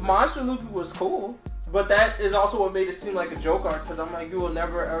thought like Monster Luffy was cool, but that is also what made it seem like a joke arc. Because I'm like, you will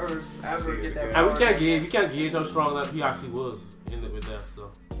never ever get that. And we can't gauge how strong that he actually was in it with that.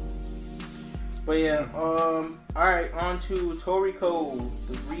 So. But yeah, alright, on to Toriko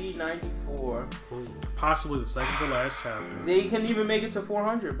 394. Possibly the second to last chapter. They can even make it to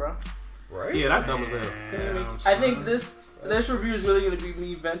 400, bro. Right? Yeah, that's dumb as hell. I think this review is really going to be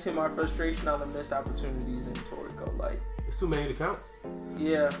me venting my frustration on the missed opportunities in Toriko. Like, it's too many to count.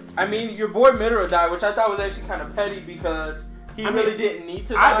 Yeah. I mean, your boy Midora died, which I thought was actually kind of petty because he really didn't need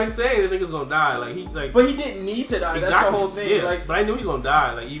to die. I've been saying the nigga's gonna die. But he didn't need to die. Exactly. That's the whole thing. Yeah, but I knew he was gonna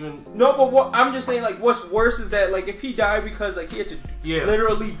die. No, but what I'm just saying, what's worse is that if he died because he had to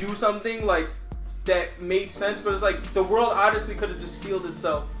literally do something that made sense, but it's the world honestly could have just healed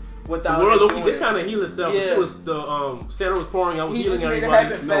itself. Without the world, Loki did kind of heal itself. Yeah. It was Santa was pouring out, healing everybody.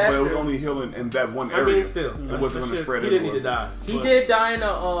 No, but it was only healing in that one area. I mean, still, it wasn't going to spread. He didn't need to die. He did die in a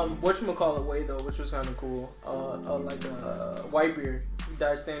whatchamacallit way though, which was kind of cool. Like a Whitebeard. He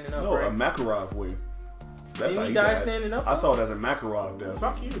died standing up. No, right? a Makarov way. That's how he died standing up. I saw it as a Makarov death.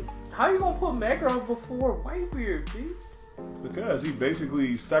 Fuck you. How you gonna put Makarov before Whitebeard, dude? Because he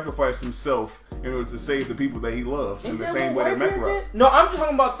basically sacrificed himself in order to save the people that he loved in the same way that Makarov did. No, I'm just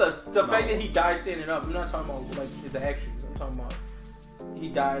talking about the fact that he died standing up. I'm not talking about his actions. I'm talking about he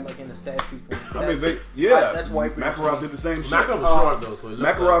died in a statue form. That's Whitebeard. Makarov did the same shit. Makarov was short though, so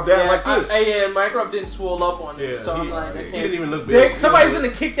Makarov died like this. And Makarov didn't swell up on it, so I'm like, he didn't even look big. Somebody's gonna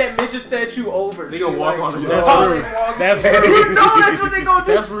kick that midget statue over. They gonna walk on him. That's you know that's what they gonna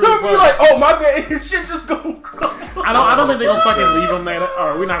do. Some be like, oh my bad, his shit just go. I don't think they gonna fucking leave him there.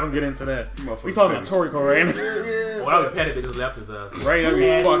 Or we're not gonna get into that. We talking about Toriko right now. Yeah. Well, I would petty. They just left his ass. Right? I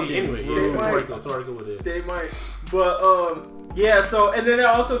mean, fucking anyway. Toriko with it. They might, but yeah. So and then it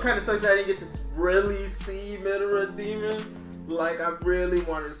also kind of sucks that I didn't get to really see Midora's demon. I really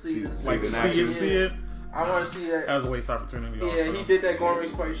want to see this. See it. I want to see that. That was a waste opportunity. Yeah, also. he did that gourmet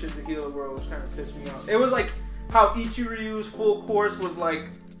spice shit to heal the world, which kind of pissed me off. It was like how Ichiryu's full course was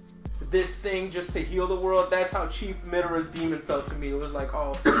this thing just to heal the world. That's how cheap Midora's demon felt to me. It was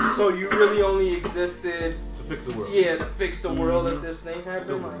so you really only existed to fix the world. Yeah, to fix the world if this thing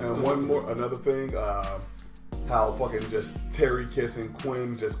happened. And another thing, how fucking just Terry Kiss and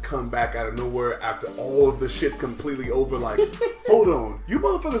Quinn just come back out of nowhere after all of the shit's completely over. Hold on, you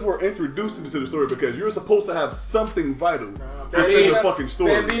motherfuckers were introduced into the story because you're supposed to have something vital within the fucking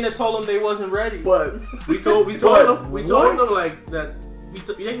story. Bambina told them they wasn't ready. But we told them that.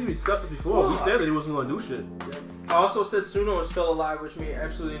 We actually discussed it before. We said that he wasn't gonna do shit. I also said Suno is still alive, which made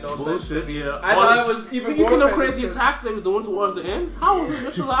absolutely no sense. Bullshit, yeah. I thought it was even more. You see no crazy attacks they was doing towards the end? How was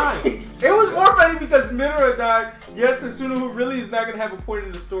this bitch alive? It was more funny because Midora died, yet Setsuna, who really is not gonna have a point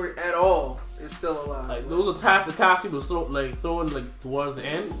in the story at all, is still alive. Those attacks that Kasi was throwing towards the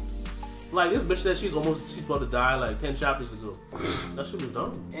end. This bitch said she's about to die 10 chapters ago. That shit was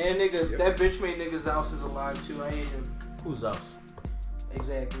dumb. And that bitch made nigga Zeus is alive too. I hate him. Who's Zeus?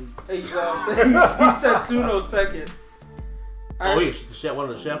 Exactly. He said Suno second. Oh, he's one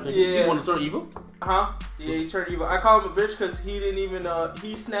of the chefs. Yeah. He's one to turn evil? Huh? Yeah, he turned evil. I call him a bitch because he didn't even,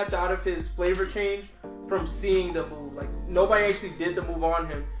 he snapped out of his flavor change from seeing the move. Nobody actually did the move on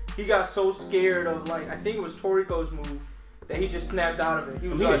him. He got so scared of, I think it was Toriko's move, that he just snapped out of it. He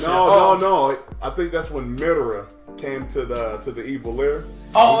was No. I think that's when Midora came to the evil lair.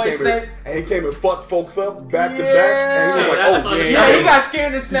 Oh, and he came and fucked folks up back to back. And he was he got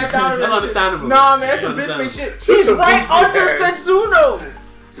scared and snapped out of it. That's understandable. Nah, man, that's some bitch made shit. He's right under Setsuno.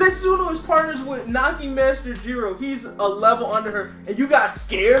 Setsuno is partners with Knocking Master Jiro. He's a level under her. And you got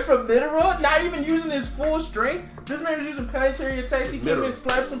scared from Midora? Not even using his full strength? This man was using planetary attacks. He came in and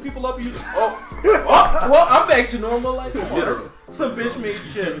slapped some people up. Well, I'm back to normal. Some bitch made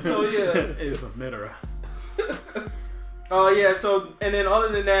shit. So, yeah. It's a Midora. Oh yeah. So and then other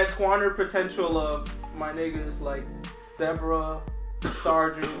than that, squander potential of my niggas like Zebra,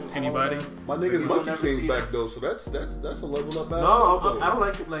 Sergeant. Anybody? My niggas Monkey King back though, so that's a level up. No, I don't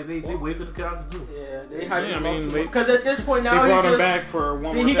like it. Like they wasted his character too. Yeah, they hyped him up they, because at this point now they brought he him back for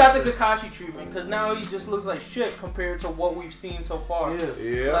one more. He got the Kakashi treatment because now he just looks like shit compared to what we've seen so far.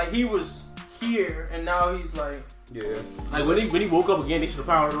 Yeah. Like he was here and now he's like. Yeah. Like when he woke up again, they should have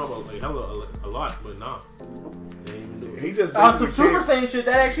powered him up like a lot, but nah. He just some Super Saiyan shit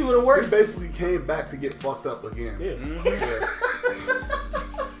that actually would have worked. He basically came back to get fucked up again. Yeah. Mm-hmm.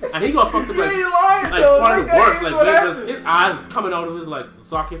 And he got fucked up like part of the work, like his eyes coming out of his like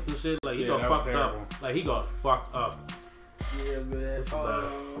sockets and shit. Like he got fucked up. Like he got fucked up. Yeah, man.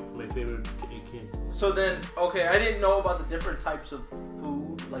 My favorite king. So then, okay, I didn't know about the different types of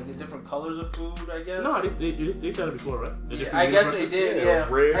food, like the different colors of food. I guess. No, they said it before, right? Yeah, I guess they did. Yeah, it was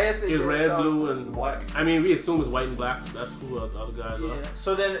red. I guess they it's did, red, so. blue, and black. I mean, we assume it's white and black. That's who the other guys are. Yeah.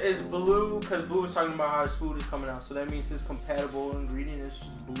 So then, is blue? Because Blue was talking about how his food is coming out. So that means his compatible ingredient is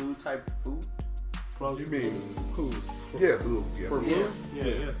just blue type food. You mean food? Yeah, blue. Yeah, for blue.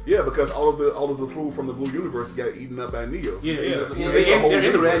 Yeah. Yeah, because all of the food from the blue universe got eaten up by Neo. They're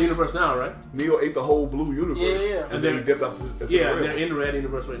in the red universe now, right? Neo ate the whole blue universe. Yeah. And then he dipped off to the they're red. in the red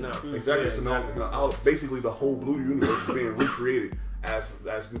universe right now. Exactly. Yeah, so now basically the whole blue universe is being recreated as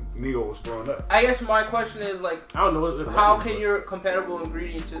Neo was growing up. I guess my question is like, I don't know what how can your compatible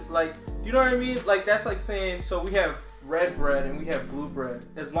ingredient like, you know what I mean? Like that's like saying, so we have red bread and we have blue bread.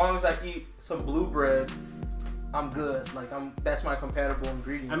 As long as I eat some blue bread, I'm good. Like that's my compatible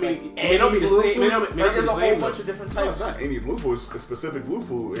ingredient. I mean, like, blue food. There's a whole bunch of different types. No, it's not any blue food. It's a specific blue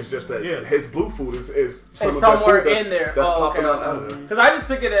food. It's just that his blue food is some of somewhere that food in there. That's popping out of there. Because I just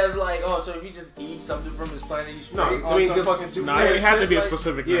took it as like, so if you just eat something from his planet, he's straight on some fucking super. No, it had to be a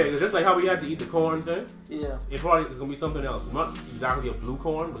specific. Yeah, it's just like how we had to eat the corn thing. Yeah. It probably is gonna be something else. Not exactly a blue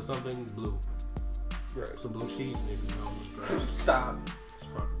corn, but something blue. Right. Some blue cheese, maybe. Stop.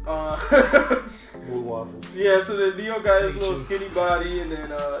 Blue waffles. Yeah, so the Neo got his little skinny body, and then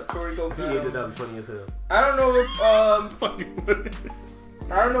Toriko. She ended up funny as hell. I don't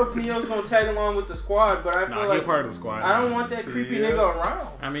know if Neo's gonna tag along with the squad, but I feel like he's part of the squad. I don't want that creepy nigga around.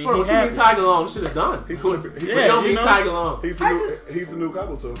 I mean, what you mean tag along? This shit is done. He's tag along. He's the new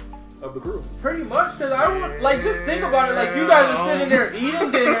Kabuto of the crew. Pretty much, because I don't want, like, just think about it. Like, you guys are sitting there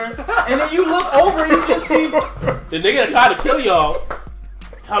eating dinner, and then you look over and you just see the nigga that tried to kill y'all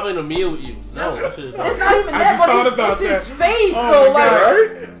having a meal with you. No, that shit is done. It's not even that, but it's his face, though.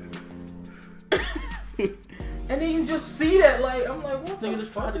 Like, and then you just see that, like, I'm like, what? Nigga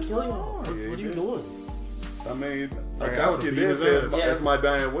just tried to kill y'all. What are you doing? I mean, Akatsuki did say that's my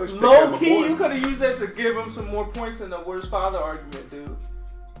dying wish. Low key, you could have used that to give him some more points in the worst father argument, dude.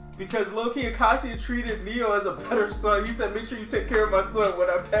 Because low key, Akatsuki treated Neo as a better son. He said, "Make sure you take care of my son when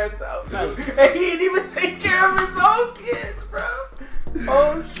I pass out." And he didn't even take care of his own kids, bro.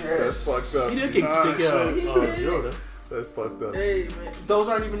 Oh shit. That's fucked up. He did take care of Yoda. That's fucked up. Hey man, those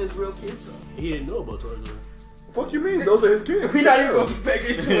aren't even his real kids though. He didn't know about Toriko. Fuck you mean? Those are his kids. We're not even gonna get back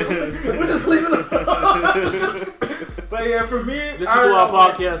into it. We're just leaving it alone. But yeah, for me, this is our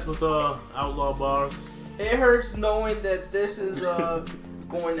podcast with Outlaw Bars. It hurts knowing that this is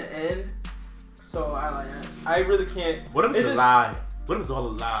going to end. So I really can't. What if it's a lie? What if it's all a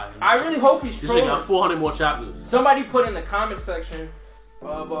lie? I really hope he's trolling. This shit got 400 more chapters. Somebody put in the comment section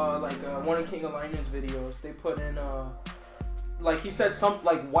of one of King of Lightning's videos. They put in like he said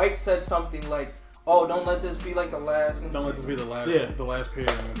White said something like, "Oh, don't let this be like the last." Don't let this be the last. The last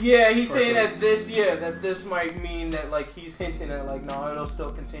period. Yeah, he's saying that this might mean that like he's hinting at like no, it'll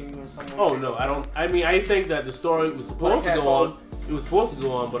still continue in some way. Oh no, I don't. I mean, I think that the story was supposed to go on. It was supposed to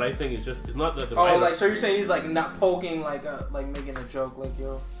go on, but I think it's not that the writer. Like so you're saying he's like not poking like making a joke like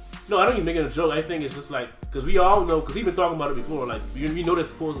yo. No, I don't even making a joke. I think it's just like because we all know because we've been talking about it before. Like we know there's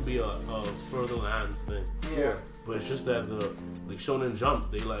supposed to be a further hands thing. Yeah. But it's just that the Shonen Jump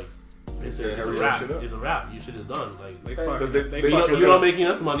they say it's a wrap. It's a wrap. Your shit is done. Like you're not making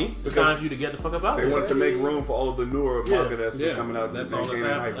us money. It's time for you to get the fuck up out. They wanted to make room for all of the newer manga that's been coming out. That's all that's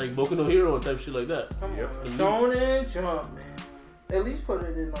happening. Like Boku no Hero and type shit like that. Come on, Shonen Jump, man. At least put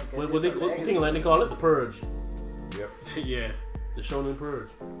it in like a what King of Lightning call it? The Purge. Yep. Yeah. The Shonen Purge.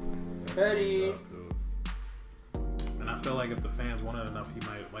 Petty. And I feel like if the fans wanted enough,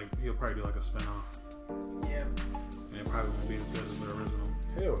 he'll probably do like a spinoff. Yeah. And it probably won't be as good as the original.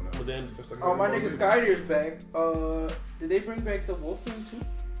 Hell no. But then, my nigga Skydeer's back. Did they bring back the Wolf King too?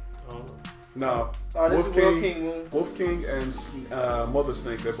 No. Wolf King and Mother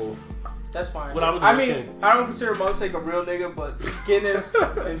Snake, they're both. That's fine. I don't consider Mother Snake a real nigga, but Guinness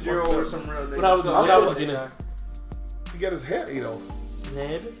and Jiro are some real niggas. What I was Guinness? He got his head,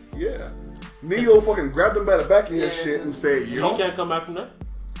 Head? Yeah. Neo fucking grabbed him by the back of his shit and said, yo. He can't come back from that?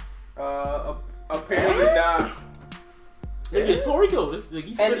 Apparently not. It's Toriko.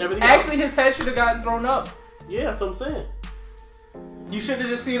 He split everything actually, out. his head should have gotten thrown up. Yeah, that's what I'm saying. You should have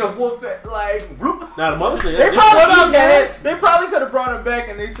just seen a wolf like. Now the mother said they probably could have brought him back,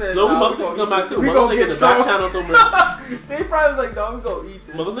 and they said, "No, mother can come back too. We Mother's gonna in the back channel somewhere." They probably was like, "No, we gonna eat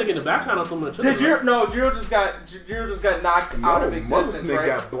this." Mother's in the back channel somewhere. Jiro just got knocked out of existence. Mother's right?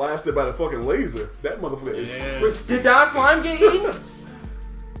 got blasted by the fucking laser. That motherfucker is crispy. Did Don Slime get eaten?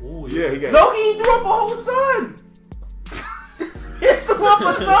 Ooh, yeah, he got. Loki threw up a whole sun. He threw up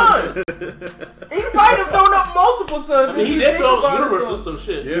a sun. He might have thrown up multiple suns. I mean, he did throw up universes, so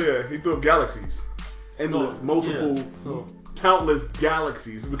shit. Yeah, he threw up galaxies, endless, countless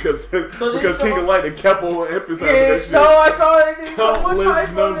galaxies because King of Lightning kept on emphasizing that shit. No, I saw it. Countless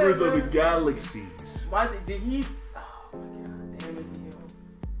numbers of the galaxies. Why did he? Oh my god, damn it, Neo.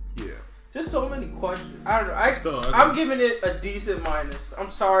 Yeah. Just so many questions. I don't know. I'm giving it a decent minus. I'm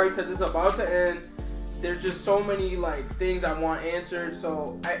sorry because it's about to end. There's just so many things I want answered.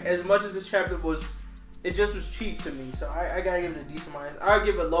 So as much as this chapter was, it just was cheap to me. So I gotta give it a decent minus. I'll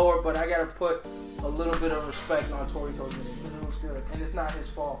give it lower, but I gotta put a little bit of respect on Toriko's name because it was good, and it's not his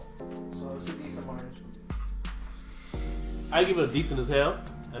fault. So it's a decent minus. I give it a decent as hell,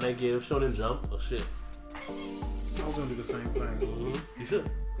 and I give Shonen Jump a shit. I was gonna do the same thing. Mm-hmm. You should.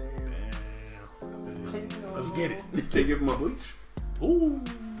 Damn. Let's get it. Can't give him a Bleach. Ooh.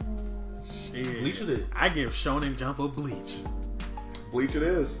 Yeah. Bleach it is. I give Shonen Jump a Bleach. Bleach it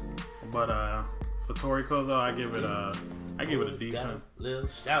is. But for Toriko though, I give it a decent. Little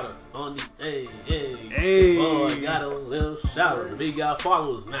shout out on the hey. Boy, got a little shout out. We got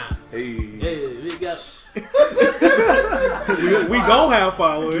followers now. Hey, we got. we gon' have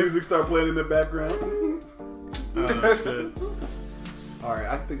followers. Music start playing in the background. Shit. All right,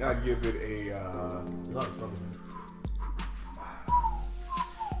 I think I give it a.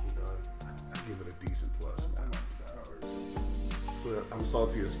 Decent plus, man. But I'm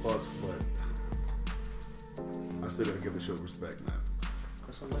salty as fuck, but I still gotta give the show respect, man.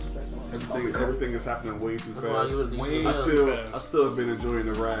 Everything is happening way too fast. I still have been enjoying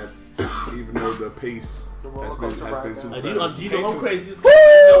the ride, even though the pace has been too fast. You know how crazy this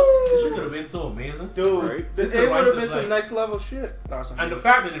shit could have been so amazing, dude. Right? It would have been some next level shit. And the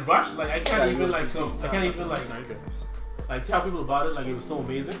fact that it rushed, I can't even tell people about it. It was so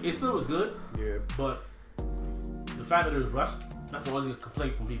amazing. It still was good. Yeah. But the fact that it was rushed, that's always a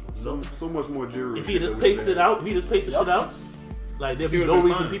complaint from people. So much more Jiro. If he just paced it out, shit out, there'd be no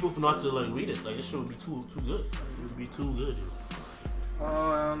reason people for not to read it. This shit would be too good. It would be too good.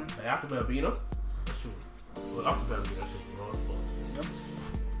 After Bambino, that shit. Well, after Bambino, that shit was wrong as fuck. Yep.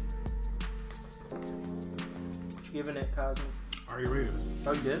 What you giving it, Cosmo? Are you ready?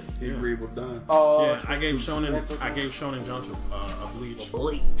 Oh, you did? He agreed with Don. Oh, yeah. I gave Shonen Jump a Bleach,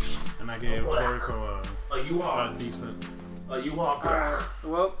 and I gave Toriko a decent. Alright,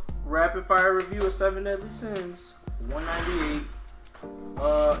 well, rapid fire review of 7 Deadly Sins, 198.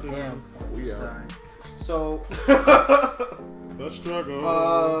 Damn. We are. So, the struggle.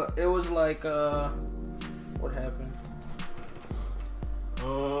 It was what happened?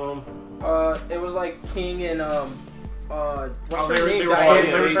 It was like King and what's her name?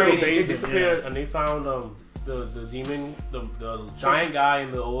 They disappeared and they found the demon, the giant guy,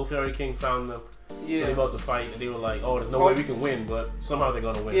 and the old fairy king found them. Yeah. So they about to fight, and they were like, "Oh, there's no way we can win, but somehow they're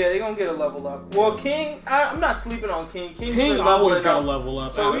gonna win." Yeah, they're gonna get a level up. Well, King, I'm not sleeping on King. King always got a level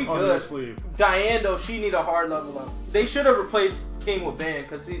up. So he good. Diane though, she need a hard level up. They should have replaced King with Ban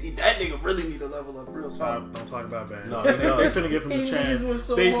because that nigga really need a level up. Real talk. Don't talk about Ban. No, they finna give him the chance.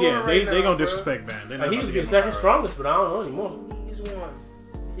 So they gonna gonna disrespect Ban. He used to be the second strongest, but I don't know anymore. He's one.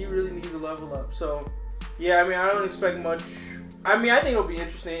 He really needs a level up. So, yeah, I mean, I don't expect much. I mean, I think it'll be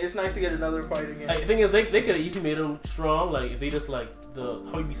interesting. It's nice to get another fight again. The thing is, they could have easily made him strong. If they just how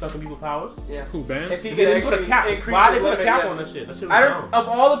he be sucking people powers. Yeah. Who, Ben? If he could put a cap. Why they put a cap yeah. on that shit? That shit was dumb. Of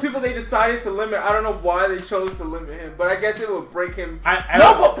all the people they decided to limit, I don't know why they chose to limit him. But I guess it would break him.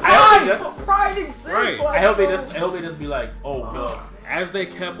 Pride exists. Right. I hope they just be like, oh no. As they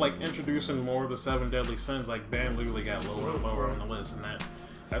kept introducing more of the 7 Deadly Sins, Ben literally got lower and lower on the list, and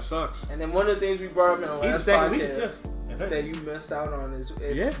that sucks. And then one of the things we brought up in the last podcast that you missed out on is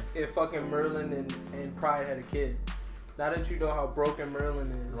if fucking Merlin and Pride had a kid. Now that you know how broken Merlin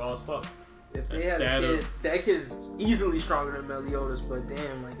is. Raw as fuck. If they had a kid, that kid is easily stronger than Meliodas, but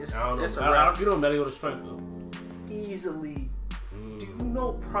damn, it's a wrap. You know Meliodas' strength though. Easily. Do you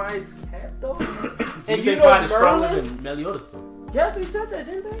know Pride's cat though? And you know Pride is stronger than Meliodas though. Yes, they said that,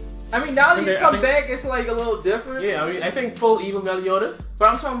 didn't they? I mean, now that he's come back, it's like a little different. Yeah, I mean, I think full evil Meliodas. But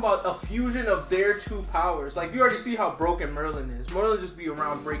I'm talking about a fusion of their two powers. Like, you already see how broken Merlin is. Merlin just be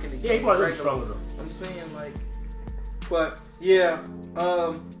around breaking the game. Yeah, he probably looks stronger though. I'm saying, like, but yeah.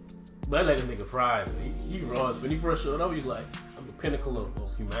 But I like the nigga Fries. He raw. When he first showed up, he's like, I'm the pinnacle of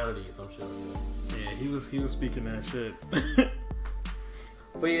humanity or some shit. Yeah, he was speaking that shit.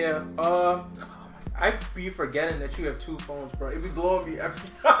 But yeah, I be forgetting that you have two phones, bro. It be blowing me every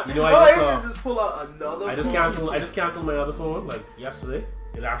time. You know, I just pull out another. I just canceled my other phone like yesterday.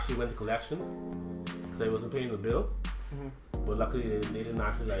 It actually went to collections because I wasn't paying the bill. Mm-hmm. But luckily they didn't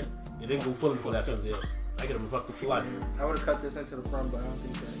actually it didn't go full in collections yet. I get them fucked for life. I would have cut this into the front, but I don't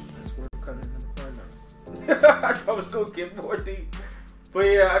think that's worth cutting it in the front now. I thought I was gonna get more deep. But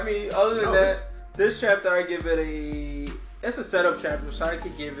yeah, I mean, other than that, this chapter I give it it's a setup chapter, so I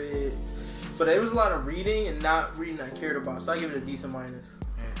could give it. But it was a lot of reading and not reading I cared about, so I give it a decent minus.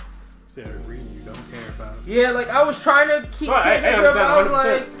 Yeah, reading you don't care about. Yeah, like I was trying to keep. I was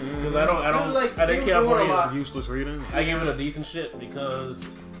like, because I didn't care for it. Useless reading. I gave it a decent shit because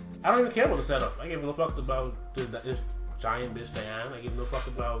I don't even care about the setup. I give no fucks about this giant bitch Diane. I give no fucks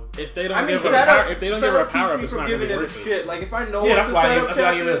about if they don't give her a power up, it's not giving it a shit. Like if I know, yeah, that's why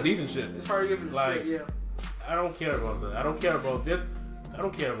I give it a decent shit. It's hard to give it a shit. Yeah, I don't care about that. I don't care about this. I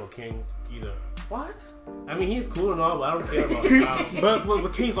don't care about King either. What? I mean, he's cool and all, but I don't care about him.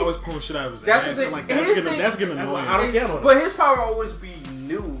 but King's always pulling shit out of his ass. So like, that's getting annoying. I don't care about him. But his power always be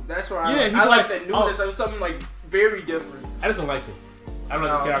new. That's why I like that newness. It was something like very different. I just don't like him. I don't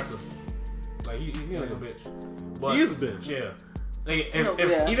like his character. Like he's like a bitch. But, he is a bitch. Yeah.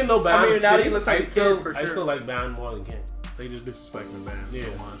 Like, even though Ban is shitty, I still like Ban more than King. They just disrespecting Ban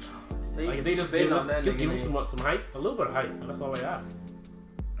so much. Like they just give him some hype, a little bit of hype, and that's all I ask.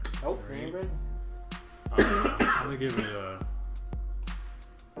 Oh, ain't ready. I'm gonna give it a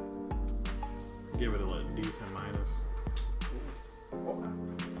decent minus.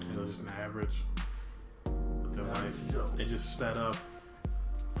 It was just an average. But then like it just set up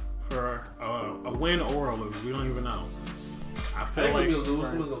for a win or a lose. We don't even know. I feel like we'll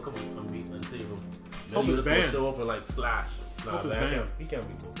lose. Who's gonna come unbeaten and save him? Hope it's Ban. Show up and like slash. Hope it's Ban. He can't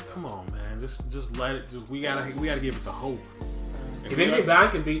beat both. Come on, man. Just let it. We gotta give it the hope. If anything,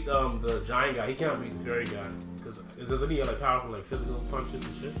 Ban can beat the giant guy. He can't beat the fairy guy because there's any like powerful like physical punches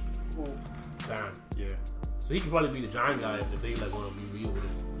and shit. Ban. Yeah. So he can probably beat the giant guy if they like want to be real with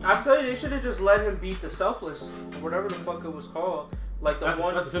it. I'm telling you, they should have just let him beat the Selfless, whatever the fuck it was called. Like that's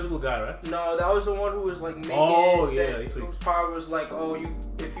the physical guy, right? No, that was the one who was like making. Oh yeah, whose power was like, oh,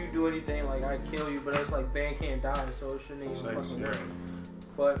 if you do anything, like I kill you. But it's like Ban can't die, so it shouldn't even fucking work.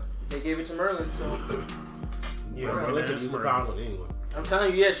 But they gave it to Merlin, so. Yeah, Merlin can use the power anyway. I'm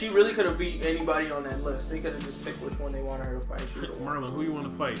telling you, yeah, she really could have beat anybody on that list. They could have just picked which one they wanted her to fight. Merlin, who you want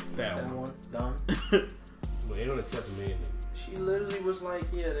to fight? That one. Done. But they don't accept the man. She literally was like,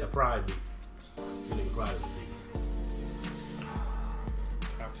 yeah. A pride beat. You nigga pride beat.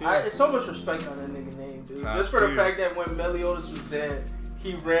 It's so much respect on that nigga name, dude. Just for the fact that when Meliodas was dead,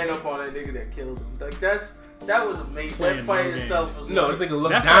 he ran up on that nigga that killed him. Like that was amazing. That fight itself was. No, this nigga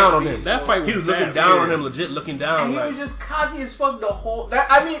looked down on him. That fight was he was looking down on him, legit looking down. And he was just cocky as fuck the whole.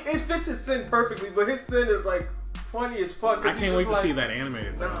 I mean, it fits his sin perfectly, but his sin is like funny as fuck. I can't wait to see that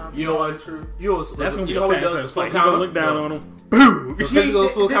animated. You know what? True. That's gonna be a fast ass fight. He gonna look down on him. Boom. Did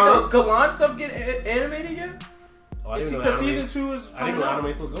the Galan stuff get animated yet? Oh, because season 2 is. I didn't know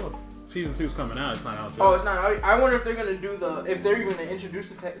anime's still going. Season 2 is coming out. It's not out yet. Oh, it's not out. I wonder if they're gonna do if they're even gonna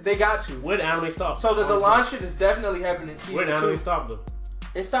introduce it. They got to. Where did anime stop? So the Galan shit is definitely happening in season 2. Where did anime stop though?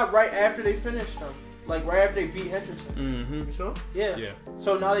 It stopped right after they finished them. Like right after they beat Henderson. Mm-hmm. You sure? Yeah.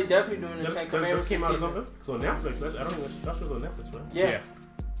 So now they definitely doing the 10 Commandments. Came out or something? So on Netflix. I don't know. That show's on Netflix, right? Yeah.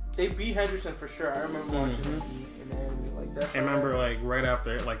 They beat Henderson for sure. I remember watching it in the anime. Like that's. I remember like right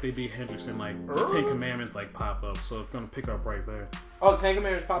after like they beat Henderson, like the 10 Commandments like pop up, so it's gonna pick up right there. Oh, the 10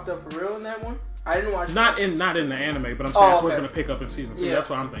 Commandments popped up for real in that one? I didn't watch. Not in the anime, but I'm saying that's what's gonna pick up in season 2. Yeah. That's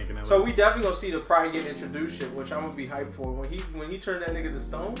what I'm thinking. So we definitely gonna see the Pride get introduced shit, which I'm gonna be hyped for. When he turned that nigga to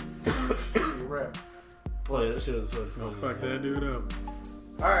stone, it's gonna be a rap. Boy, that shit was so funny. Fuck that dude up.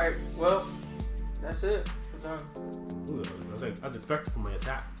 All right, well, that's it. We're done. Ooh, I was expecting for my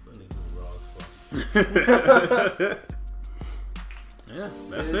attack. That nigga was raw as fuck. Yeah,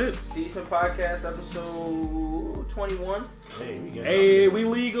 that's it. Decent Podcast, episode 21. Hey, we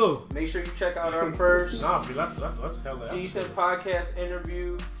legal. Make sure you check out our first that's hella Decent Podcast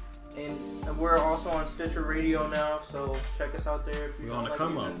interview. And we're also on Stitcher Radio now, so check us out there if you want to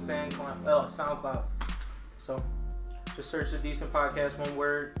come up. SoundCloud. So just search the Decent Podcast, one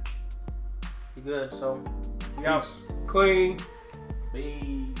word. Be good. So we out. Clean.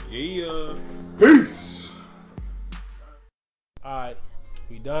 Yeah. Peace. Alright,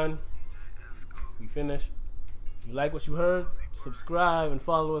 we done. We finished. If you like what you heard, subscribe and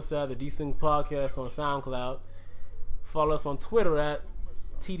follow us at The Decent Podcast on SoundCloud. Follow us on Twitter at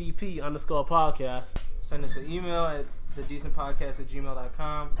TDP_podcast. Send us an email at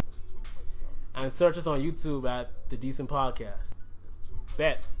thedecentpodcast@gmail.com. And search us on YouTube at The Decent Podcast.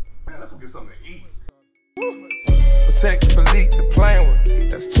 Bet. Man, let's go get something to eat. Protect Philippe, the plain one.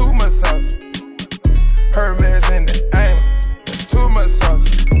 That's too much sauce. Hermes in the aim. That's too much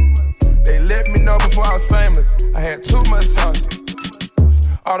sauce. They let me know before I was famous. I had too much sauce.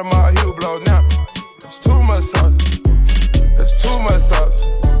 Audemars Hublot now. That's too much sauce. That's too much sauce.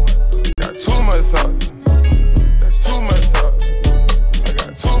 Got too much sauce. That's too much sauce. I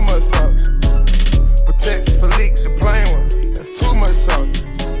got too much sauce. Protect Philippe, the plain one. That's too much sauce.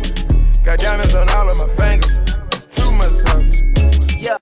 Got diamonds on all of my fingers. That's too much sauce.